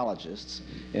cytologic pathologists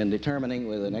in determining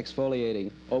with an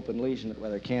exfoliating open lesion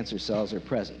whether cancer cells are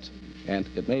present. And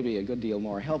it may be a good deal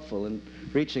more helpful in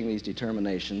reaching these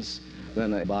determinations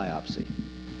than a biopsy.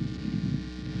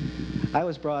 I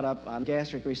was brought up on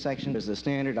gastric resection as the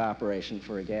standard operation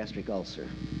for a gastric ulcer.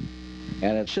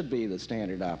 And it should be the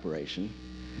standard operation.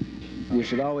 You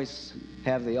should always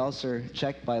have the ulcer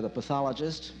checked by the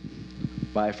pathologist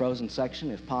by frozen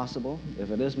section if possible.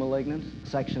 If it is malignant,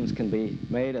 sections can be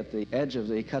made at the edge of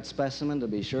the cut specimen to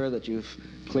be sure that you've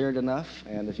cleared enough,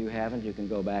 and if you haven't, you can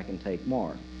go back and take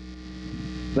more.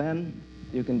 Then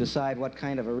you can decide what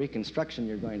kind of a reconstruction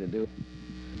you're going to do.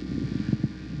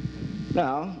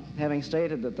 Now, having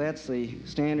stated that that's the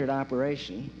standard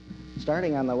operation,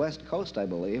 starting on the West Coast, I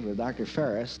believe, with Dr.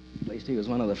 Ferris, at least he was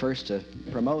one of the first to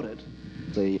promote it,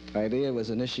 the idea was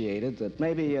initiated that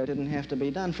maybe it didn't have to be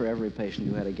done for every patient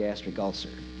who had a gastric ulcer.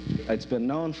 It's been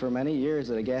known for many years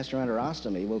that a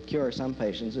gastroenterostomy will cure some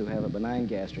patients who have a benign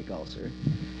gastric ulcer.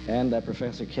 And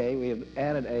Professor Kay, we have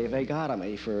added a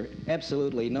vagotomy for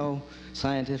absolutely no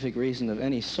scientific reason of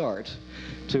any sort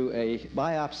to a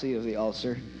biopsy of the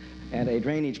ulcer and a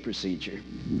drainage procedure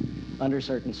under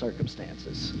certain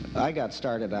circumstances. I got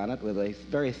started on it with a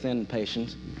very thin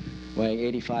patient weighing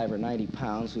 85 or 90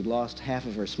 pounds who'd lost half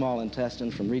of her small intestine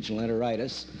from regional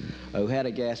enteritis, who had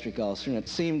a gastric ulcer, and it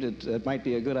seemed it might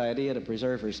be a good idea to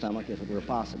preserve her stomach if it were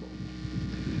possible.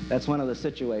 That's one of the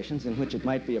situations in which it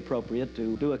might be appropriate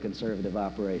to do a conservative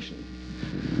operation.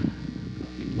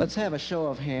 Let's have a show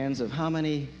of hands of how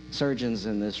many surgeons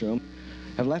in this room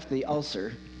have left the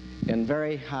ulcer in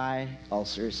very high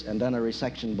ulcers and done a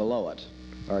resection below it,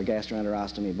 or a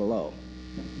gastroenterostomy below.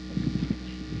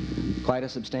 Quite a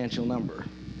substantial number,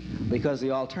 because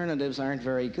the alternatives aren't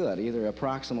very good, either a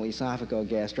proximal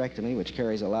esophagogastrectomy, which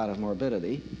carries a lot of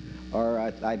morbidity, or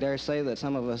I dare say that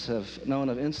some of us have known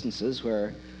of instances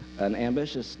where an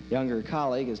ambitious younger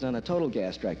colleague has done a total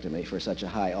gastrectomy for such a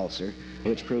high ulcer,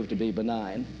 which proved to be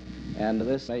benign, and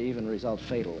this may even result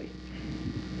fatally.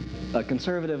 A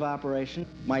conservative operation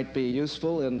might be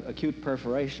useful in acute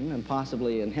perforation and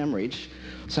possibly in hemorrhage.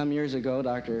 Some years ago,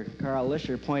 Dr. Carl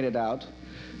Lischer pointed out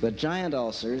that giant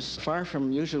ulcers, far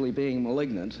from usually being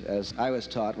malignant, as I was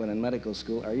taught when in medical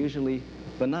school, are usually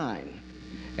benign.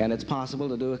 And it's possible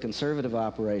to do a conservative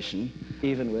operation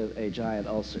even with a giant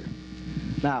ulcer.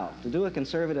 Now, to do a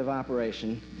conservative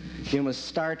operation, you must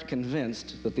start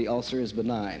convinced that the ulcer is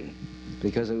benign,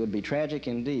 because it would be tragic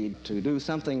indeed to do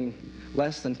something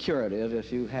less than curative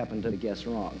if you happen to guess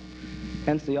wrong.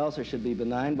 Hence, the ulcer should be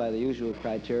benign by the usual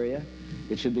criteria.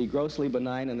 It should be grossly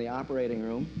benign in the operating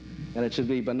room, and it should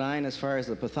be benign as far as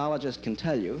the pathologist can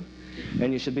tell you.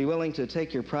 And you should be willing to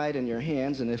take your pride in your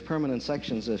hands, and if permanent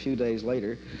sections a few days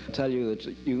later tell you that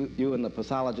you and the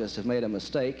pathologist have made a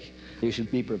mistake, you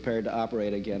should be prepared to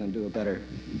operate again and do a better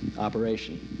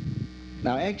operation.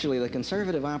 Now, actually, the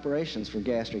conservative operations for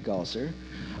gastric ulcer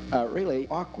are really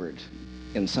awkward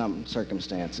in some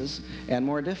circumstances and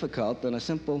more difficult than a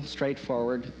simple,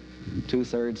 straightforward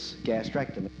two-thirds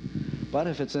gastrectomy. But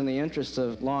if it's in the interest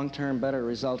of long-term better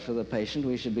result for the patient,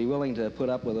 we should be willing to put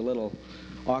up with a little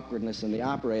awkwardness in the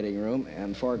operating room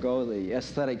and forego the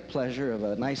aesthetic pleasure of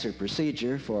a nicer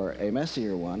procedure for a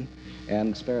messier one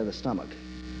and spare the stomach.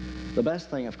 The best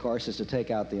thing, of course, is to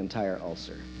take out the entire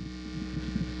ulcer.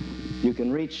 You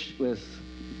can reach with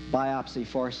biopsy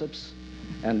forceps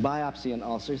and biopsy an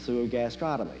ulcer through a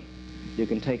gastrotomy. You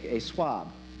can take a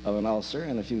swab of an ulcer,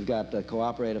 and if you've got a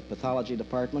cooperative pathology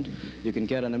department, you can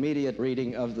get an immediate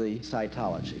reading of the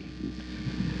cytology.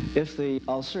 If the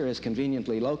ulcer is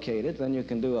conveniently located, then you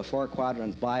can do a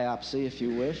 4-quadrant biopsy if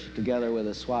you wish, together with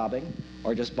a swabbing,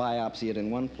 or just biopsy it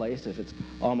in one place if it's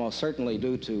almost certainly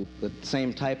due to the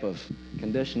same type of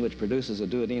condition which produces a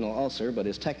duodenal ulcer, but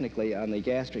is technically on the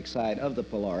gastric side of the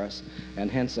pylorus, and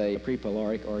hence a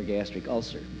prepyloric or gastric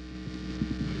ulcer.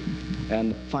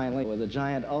 And finally, with a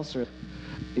giant ulcer,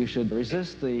 you should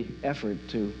resist the effort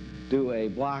to do a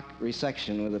block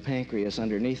resection with the pancreas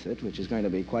underneath it, which is going to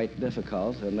be quite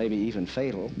difficult and maybe even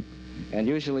fatal. And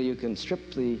usually you can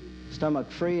strip the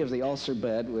stomach free of the ulcer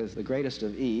bed with the greatest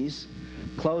of ease,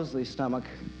 close the stomach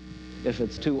if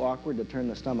it's too awkward to turn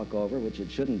the stomach over, which it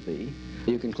shouldn't be.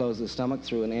 You can close the stomach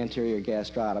through an anterior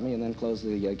gastrotomy and then close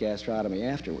the gastrotomy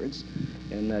afterwards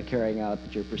in carrying out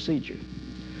your procedure.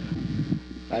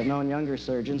 I've known younger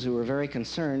surgeons who were very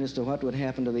concerned as to what would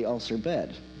happen to the ulcer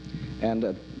bed.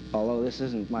 And although this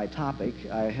isn't my topic,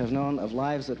 I have known of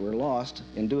lives that were lost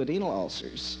in duodenal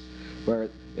ulcers, where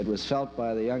it was felt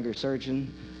by the younger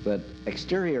surgeon that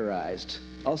exteriorized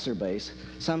ulcer base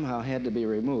somehow had to be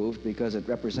removed because it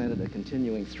represented a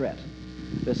continuing threat.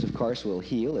 This, of course, will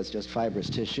heal. It's just fibrous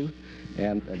tissue,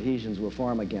 and adhesions will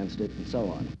form against it, and so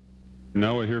on.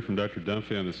 Now we'll hear from Dr.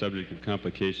 Dunphy on the subject of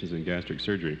complications in gastric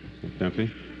surgery. Dunphy?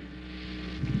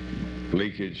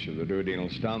 Leakage of the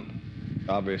duodenal stump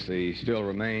obviously still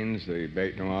remains the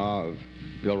bête noire of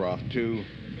Billroth II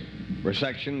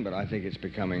resection, but I think it's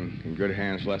becoming, in good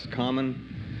hands, less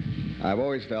common. I've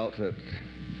always felt that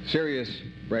serious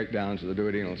breakdowns of the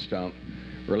duodenal stump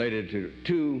related to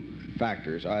two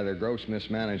factors, either gross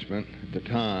mismanagement at the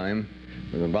time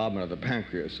with involvement of the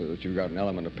pancreas, so that you've got an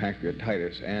element of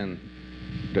pancreatitis and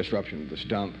disruption of the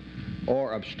stump,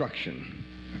 or obstruction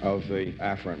of the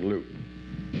afferent loop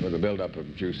with the buildup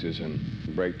of juices and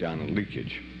breakdown and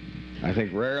leakage. I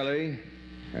think rarely,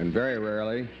 and very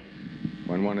rarely,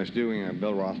 when one is doing a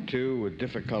Billroth II with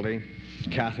difficulty,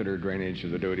 catheter drainage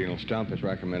of the duodenal stump is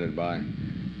recommended by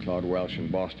Claude Welsh in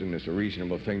Boston. It's a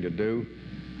reasonable thing to do.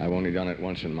 I've only done it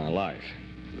once in my life.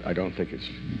 I don't think it's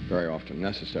very often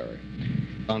necessary.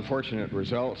 Unfortunate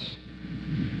results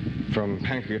from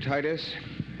pancreatitis,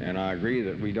 and I agree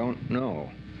that we don't know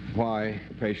why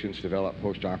patients develop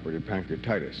postoperative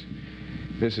pancreatitis.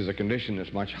 This is a condition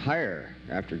that's much higher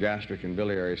after gastric and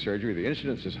biliary surgery. The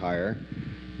incidence is higher,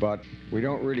 but we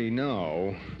don't really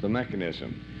know the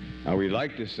mechanism. Now, we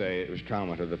like to say it was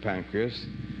trauma to the pancreas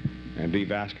and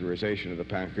devascularization of the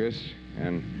pancreas,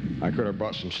 and I could have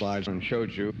brought some slides and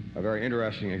showed you a very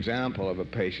interesting example of a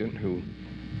patient who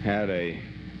had a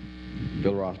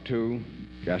Billroth II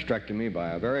gastrectomy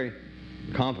by a very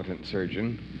competent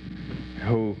surgeon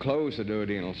who closed the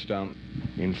duodenal stump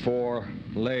in 4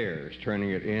 layers,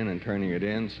 turning it in and turning it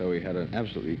in, so he had an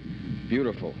absolutely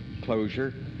beautiful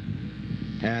closure.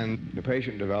 And the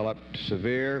patient developed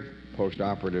severe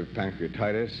postoperative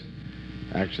pancreatitis.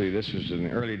 Actually, this was in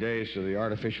the early days of the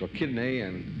artificial kidney,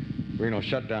 and renal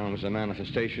shutdown was a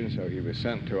manifestation, so he was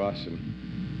sent to us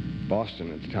in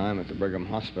Boston at the time at the Brigham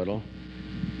Hospital.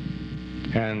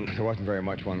 And there wasn't very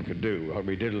much one could do. What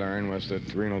we did learn was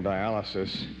that renal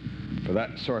dialysis for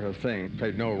that sort of thing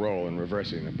played no role in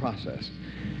reversing the process.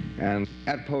 And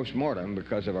at post-mortem,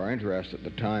 because of our interest at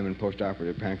the time in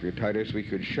postoperative pancreatitis, we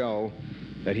could show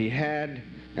that he had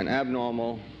an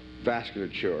abnormal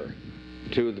vasculature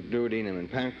to the duodenum and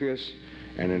pancreas,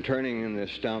 and in turning in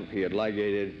this stump, he had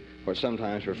ligated what's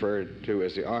sometimes referred to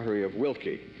as the artery of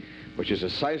Wilkie, which is a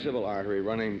sizable artery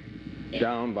running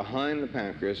down behind the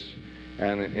pancreas,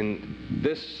 and in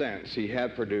this sense, he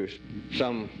had produced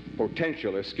some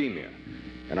potential ischemia.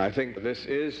 And I think this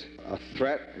is a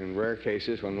threat in rare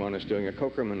cases when one is doing a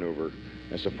Coker maneuver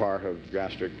as a part of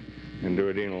gastric and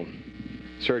duodenal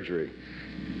surgery.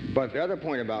 But the other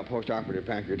point about postoperative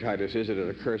pancreatitis is that it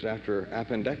occurs after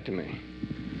appendectomy.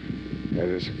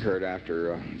 This occurred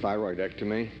after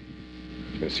thyroidectomy.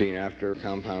 It's been seen after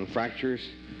compound fractures,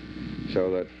 so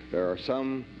that there are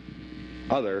some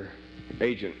other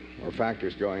agent or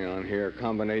factors going on here, a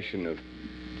combination of,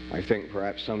 I think,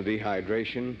 perhaps some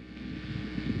dehydration,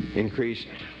 increased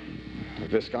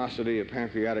viscosity of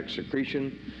pancreatic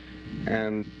secretion,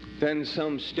 and then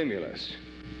some stimulus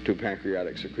to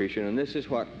pancreatic secretion, and this is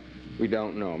what we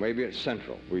don't know. Maybe it's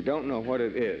central. We don't know what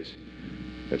it is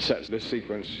that sets this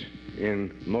sequence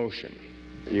in motion.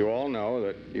 You all know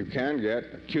that you can get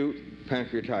acute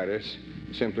pancreatitis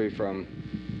simply from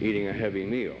eating a heavy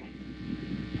meal,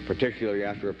 particularly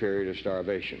after a period of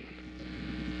starvation.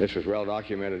 This was well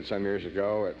documented some years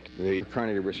ago at the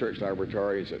Carnegie Research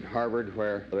Laboratories at Harvard,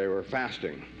 where they were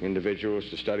fasting individuals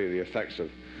to study the effects of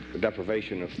the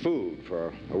deprivation of food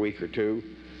for a week or two.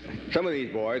 Some of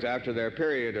these boys, after their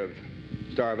period of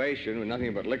starvation with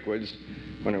nothing but liquids,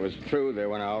 when it was through, they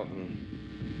went out and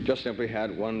just simply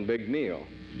had one big meal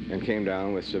and came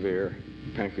down with severe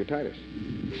pancreatitis,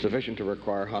 sufficient to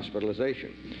require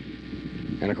hospitalization.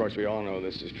 And of course, we all know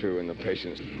this is true in the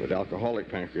patients with alcoholic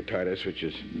pancreatitis, which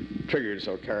is triggered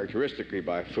so characteristically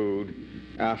by food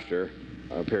after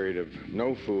a period of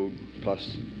no food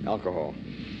plus alcohol.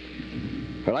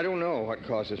 But I don't know what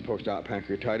causes post-op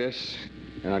pancreatitis,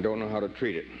 and I don't know how to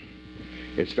treat it.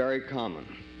 It's very common.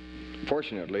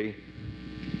 Fortunately,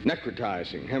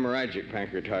 necrotizing, hemorrhagic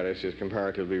pancreatitis is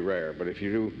comparatively rare, but if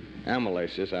you do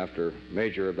amylasis after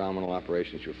major abdominal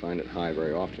operations, you'll find it high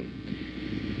very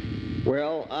often.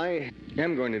 Well, I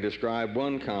am going to describe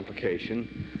one complication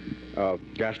of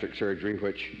gastric surgery,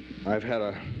 which I've had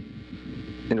an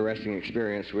interesting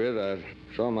experience with. I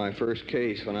saw my first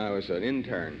case when I was an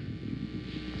intern.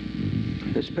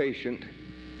 This patient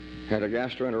had a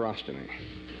gastroenterostomy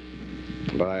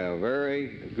by a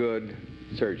very good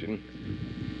surgeon,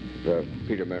 the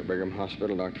Peter Brigham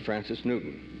Hospital, Dr. Francis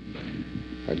Newton,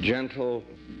 a gentle,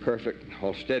 perfect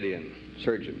Holstedian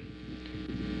surgeon.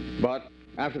 But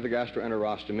after the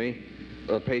gastroenterostomy,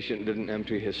 the patient didn't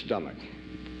empty his stomach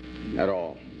at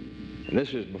all. And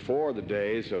this is before the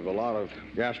days of a lot of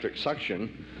gastric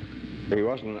suction. He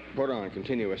wasn't put on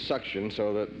continuous suction,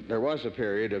 so that there was a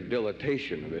period of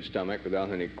dilatation of his stomach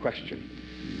without any question.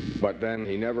 But then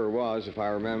he never was, if I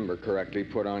remember correctly,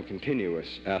 put on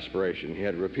continuous aspiration. He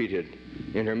had repeated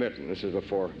intermittent. This is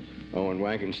before Owen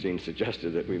Wankenstein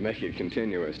suggested that we make it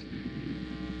continuous.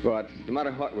 But no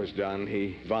matter what was done,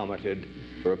 he vomited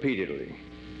repeatedly.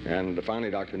 And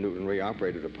finally, Dr. Newton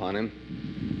reoperated upon him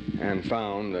and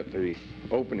found that the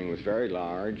opening was very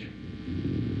large,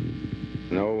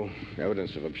 no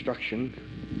evidence of obstruction.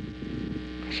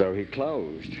 So he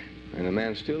closed, and the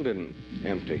man still didn't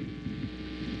empty.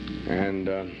 And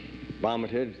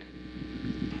vomited.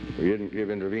 We didn't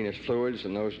give intravenous fluids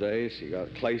in those days. He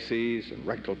got claces and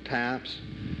rectal taps,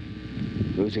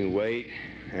 losing weight,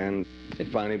 and it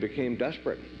finally became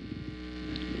desperate.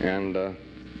 And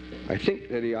I think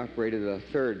that he operated a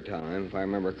third time, if I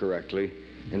remember correctly,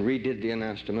 and redid the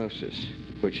anastomosis,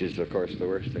 which is, of course, the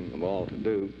worst thing of all to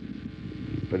do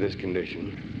for this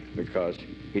condition, because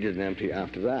he didn't empty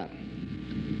after that.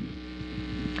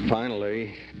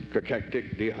 Finally,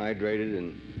 cachectic, dehydrated,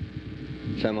 and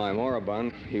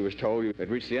semi-moribund, he was told he had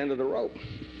reached the end of the rope.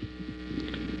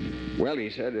 Well, he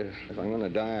said, if I'm going to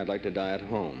die, I'd like to die at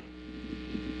home.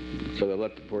 So they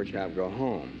let the poor chap go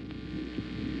home.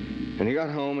 And he got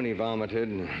home and he vomited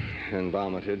and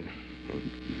vomited.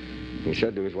 He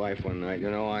said to his wife one night,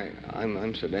 you know,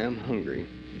 I'm so damn hungry.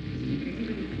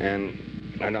 And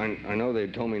I know they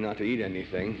told me not to eat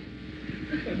anything.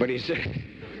 But he said,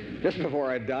 just before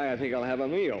I die, I think I'll have a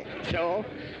meal. So,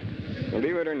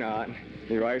 believe it or not,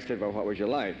 his wife said, well, what would you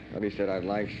like? Well, he said, I'd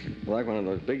like one of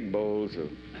those big bowls of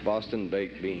Boston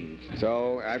baked beans.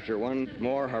 So after one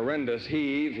more horrendous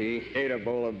heave, he ate a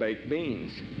bowl of baked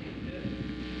beans.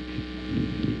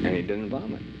 And he didn't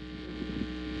vomit.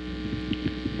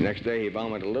 The next day he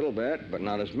vomited a little bit, but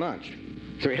not as much.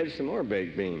 So he had some more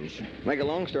baked beans. Make a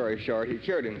long story short, he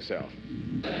cured himself.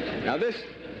 Now this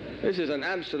is an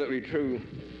absolutely true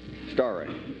story.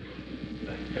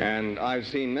 And I've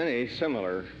seen many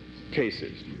similar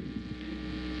cases.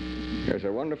 There's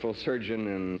a wonderful surgeon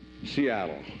in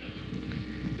Seattle.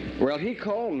 Well, he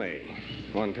called me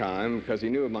one time because he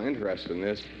knew of my interest in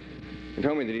this and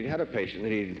told me that he'd had a patient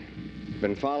that he'd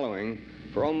been following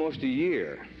for almost a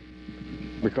year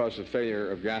because of failure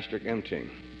of gastric emptying.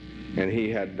 And he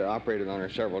had operated on her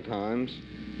several times.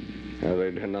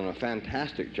 They'd done a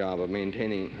fantastic job of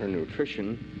maintaining her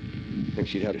nutrition. I think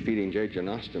she'd had a feeding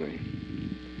jejunostomy.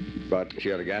 But she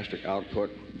had a gastric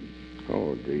output,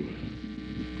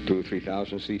 2,000 to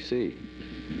 3,000 cc.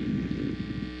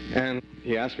 And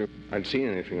he asked me I'd seen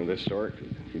anything of this sort.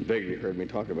 He vaguely heard me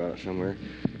talk about it somewhere.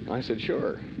 I said,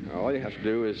 sure. All you have to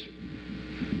do is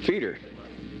feed her.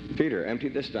 Feed her. Empty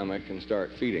the stomach and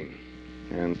start feeding.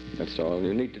 And that's all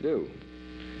you need to do.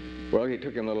 Well, it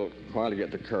took him a little while to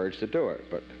get the courage to do it,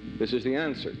 but this is the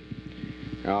answer.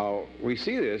 Now, we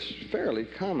see this fairly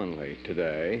commonly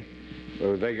today.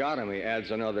 Vagotomy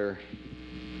adds another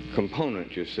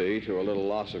component, you see, to a little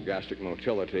loss of gastric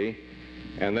motility.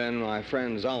 And then my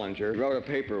friend Zollinger wrote a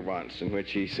paper once in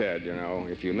which he said, you know,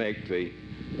 if you make the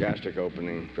gastric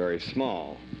opening very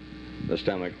small, the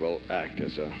stomach will act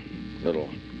as a little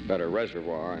better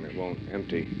reservoir and it won't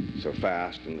empty so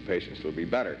fast and the patients will be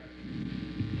better.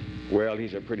 Well,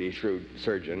 he's a pretty shrewd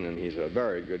surgeon and he's a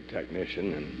very good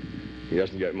technician and he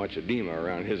doesn't get much edema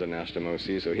around his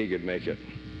anastomoses, so he could make it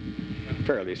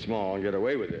fairly small and get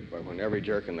away with it. But when every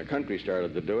jerk in the country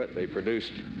started to do it, they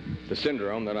produced the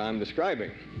syndrome that I'm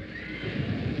describing.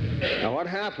 Now what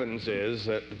happens is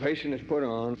that the patient is put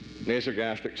on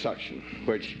nasogastric suction,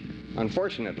 which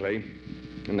unfortunately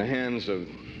in the hands of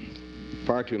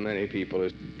far too many people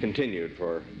is continued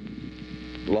for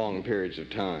long periods of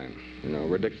time, you know,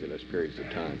 ridiculous periods of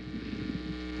time.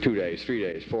 2 days, 3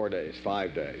 days, 4 days,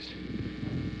 5 days.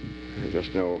 There's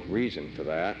just no reason for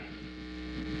that.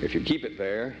 If you keep it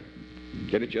there,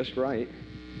 get it just right,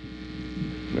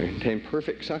 maintain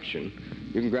perfect suction,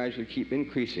 you can gradually keep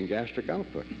increasing gastric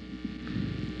output.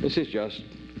 This is just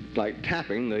like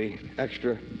tapping the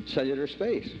extracellular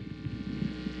space.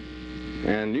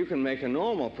 And you can make a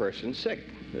normal person sick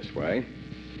this way.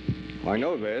 I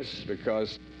know this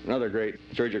because another great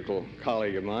surgical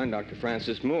colleague of mine, Dr.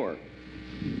 Francis Moore,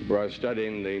 was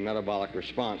studying the metabolic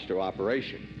response to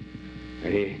operation.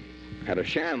 And he had a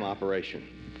sham operation,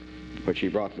 which he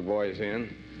brought the boys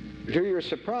in. To your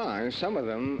surprise, some of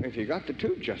them, if you got the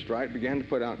tube just right, began to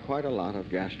put out quite a lot of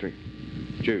gastric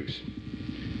juice.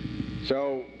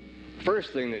 So,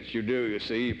 first thing that you do, you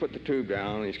see, you put the tube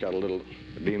down, he's got a little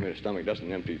edema in his stomach,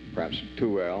 doesn't empty perhaps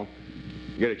too well.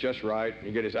 You get it just right,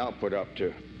 you get his output up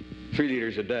to 3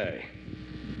 liters a day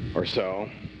or so.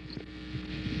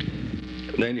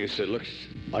 Then you see, it looks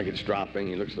like it's dropping,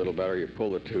 he looks a little better, you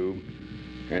pull the tube,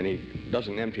 and he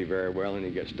doesn't empty very well, and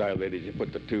he gets dilated. You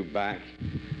put the tube back,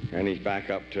 and he's back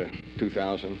up to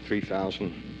 2,000,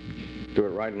 3,000. Do it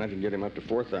right enough, you can get him up to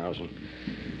 4,000.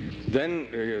 Then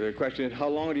the question is, how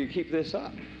long do you keep this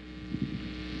up?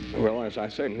 Well, as I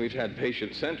said, we've had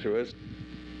patients sent to us,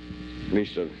 at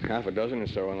least a half a dozen or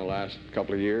so in the last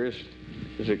couple of years,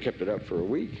 because they kept it up for a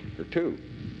week or 2.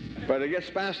 But it gets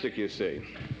spastic, you see.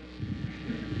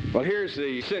 Well, here's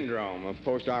the syndrome of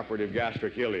postoperative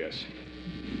gastric ileus.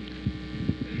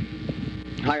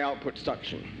 High output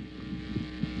suction.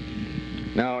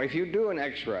 Now, if you do an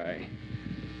x-ray,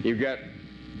 you get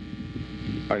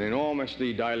an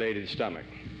enormously dilated stomach,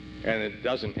 and it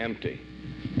doesn't empty.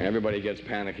 And everybody gets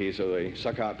panicky, so they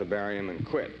suck out the barium and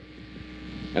quit.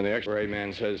 And the x-ray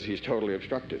man says he's totally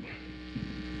obstructed.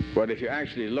 But if you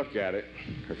actually look at it,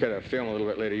 or get a film a little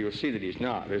bit later, you'll see that he's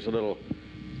not. There's a little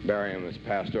barium that's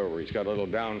passed over. He's got a little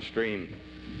downstream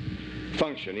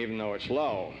function, even though it's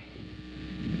low.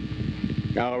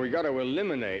 Now, we've got to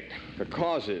eliminate the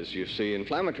causes, you see,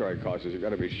 inflammatory causes. You've got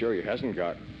to be sure he hasn't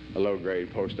got a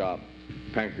low-grade post-op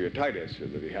pancreatitis, or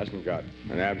that he hasn't got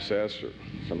an abscess or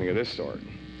something of this sort.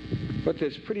 But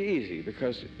it's pretty easy,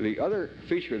 because the other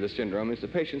feature of the syndrome is the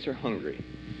patients are hungry.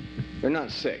 They're not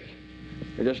sick.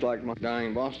 They're just like my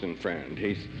dying Boston friend.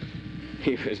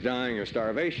 He was dying of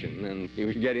starvation, and he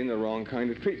was getting the wrong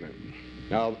kind of treatment.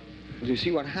 Now, you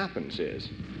see, what happens is,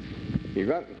 you've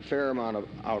got a fair amount of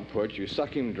output, you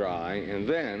suck him dry, and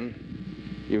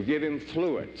then you give him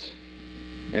fluids.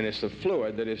 And it's the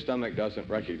fluid that his stomach doesn't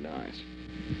recognize.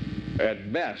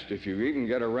 At best, if you even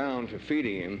get around to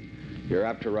feeding him, you're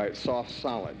apt to write soft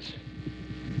solids.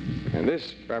 And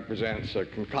this represents a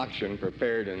concoction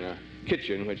prepared in a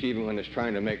kitchen, which even when it's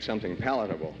trying to make something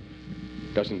palatable,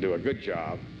 doesn't do a good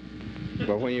job.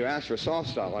 But when you ask for soft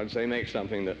solids, they make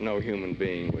something that no human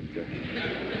being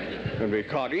would be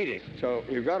caught eating. So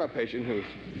you've got a patient who's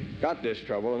got this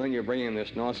trouble, and then you're bringing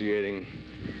this nauseating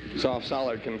soft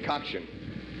solid concoction,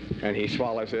 and he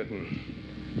swallows it, and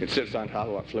it sits on top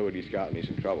of what fluid he's got, and he's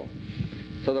in trouble.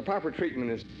 So the proper treatment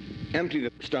is empty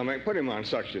the stomach, put him on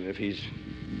suction if he's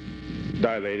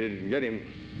dilated, and get him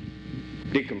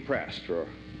decompressed for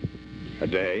a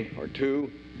day or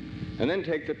 2, and then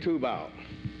take the tube out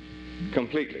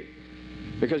completely,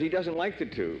 because he doesn't like the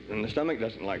tube, and the stomach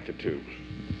doesn't like the tube.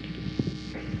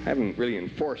 I haven't really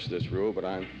enforced this rule, but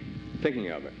I'm thinking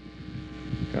of it.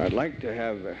 I'd like to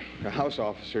have the house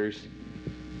officers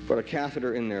put a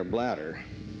catheter in their bladder,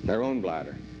 their own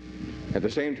bladder, at the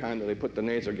same time that they put the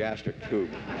nasogastric tube.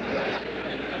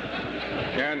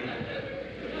 And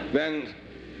then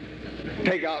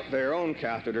take out their own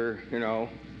catheter, you know,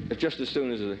 just as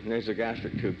soon as the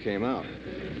nasogastric tube came out.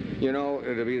 You know,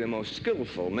 it'll be the most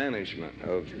skillful management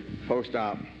of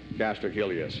post-op gastric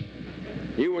ileus.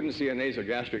 You wouldn't see a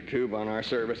nasogastric tube on our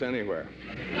service anywhere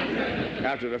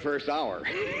after the first hour.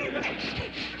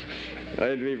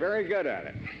 They'd be very good at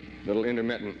it, little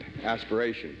intermittent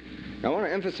aspiration. Now, I want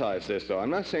to emphasize this, though. I'm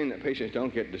not saying that patients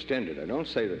don't get distended. I don't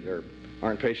say that there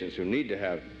aren't patients who need to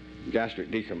have gastric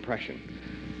decompression.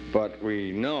 But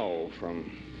we know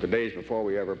from the days before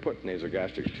we ever put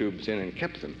nasogastric tubes in and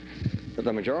kept them, that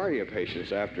the majority of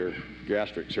patients after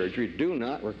gastric surgery do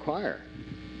not require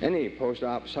any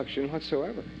post-op suction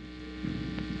whatsoever.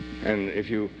 And if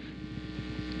you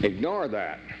ignore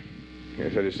that,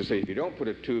 that is to say, if you don't put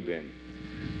a tube in,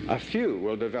 a few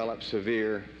will develop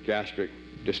severe gastric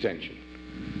distension.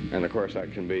 And of course,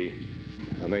 that can be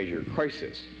a major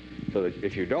crisis. So that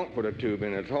if you don't put a tube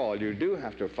in at all, you do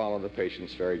have to follow the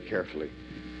patients very carefully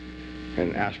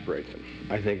and aspirate them.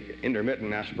 I think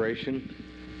intermittent aspiration,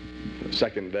 the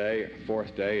second day,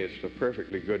 fourth day, is a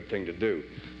perfectly good thing to do.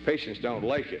 Patients don't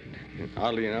like it.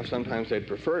 Oddly enough, sometimes they'd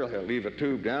prefer to leave a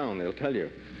tube down, they'll tell you,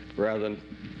 rather than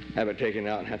have it taken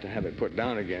out and have to have it put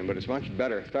down again, but it's much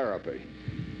better therapy.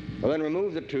 Well, then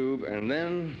remove the tube and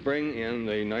then bring in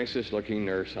the nicest looking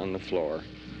nurse on the floor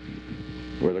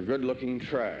with a good looking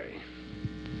tray.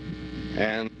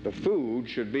 And the food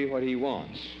should be what he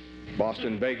wants.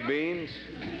 Boston baked beans,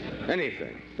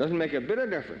 anything. Doesn't make a bit of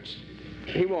difference.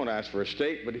 He won't ask for a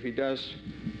steak, but if he does,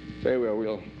 say, well,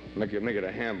 we'll make it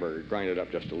a hamburger, grind it up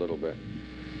just a little bit.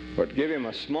 But give him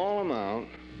a small amount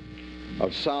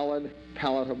of solid,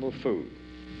 palatable food.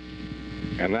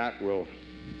 And that will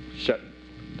set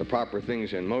the proper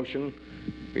things in motion.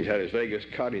 He's had his vagus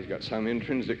cut, he's got some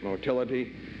intrinsic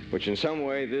motility, which in some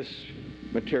way this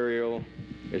material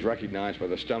is recognized by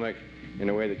the stomach in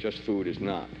a way that just food is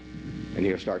not. And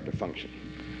he'll start to function.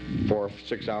 4 or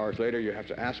 6 hours later, you have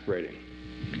to aspirate him.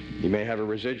 You may have a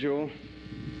residual.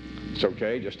 It's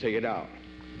okay, just take it out.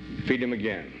 Feed him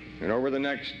again. And over the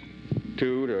next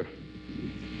 2 to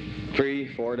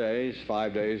 3, 4 days,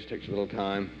 5 days, takes a little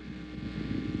time,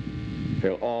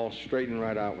 they'll all straighten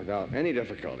right out without any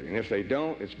difficulty. And if they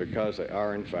don't, it's because they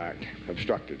are, in fact,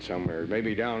 obstructed somewhere,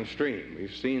 maybe downstream.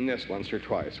 We've seen this once or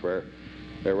twice where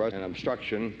there was an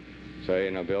obstruction, say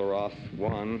in a Billroth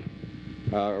 1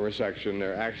 resection,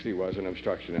 there actually was an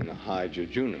obstruction in the high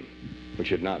jejunum, which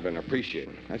had not been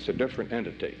appreciated. That's a different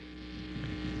entity.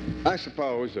 I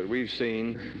suppose that we've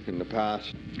seen in the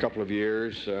past couple of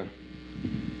years,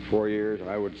 4 years,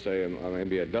 I would say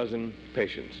maybe a dozen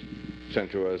patients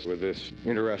sent to us with this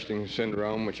interesting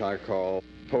syndrome, which I call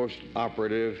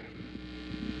post-operative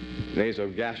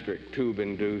nasogastric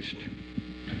tube-induced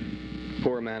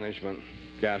poor management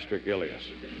gastric ileus.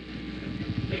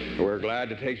 We're glad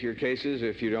to take your cases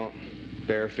if you don't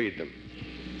dare feed them.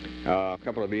 A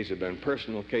couple of these have been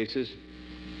personal cases.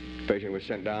 The patient was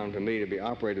sent down to me to be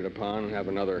operated upon and have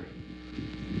another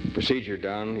procedure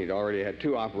done. He'd already had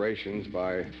 2 operations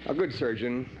by a good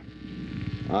surgeon.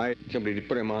 I simply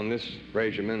put him on this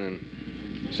regimen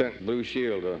and sent Blue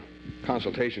Shield a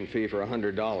consultation fee for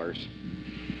 $100.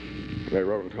 They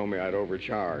wrote and told me I'd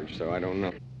overcharged, so I don't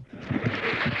know.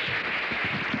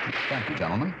 Thank you,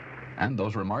 gentlemen. And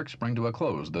those remarks bring to a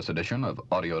close this edition of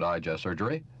Audio Digest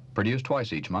Surgery, produced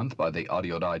twice each month by the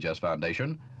Audio Digest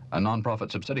Foundation, a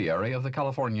nonprofit subsidiary of the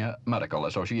California Medical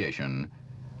Association.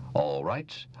 All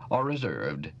rights are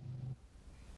reserved.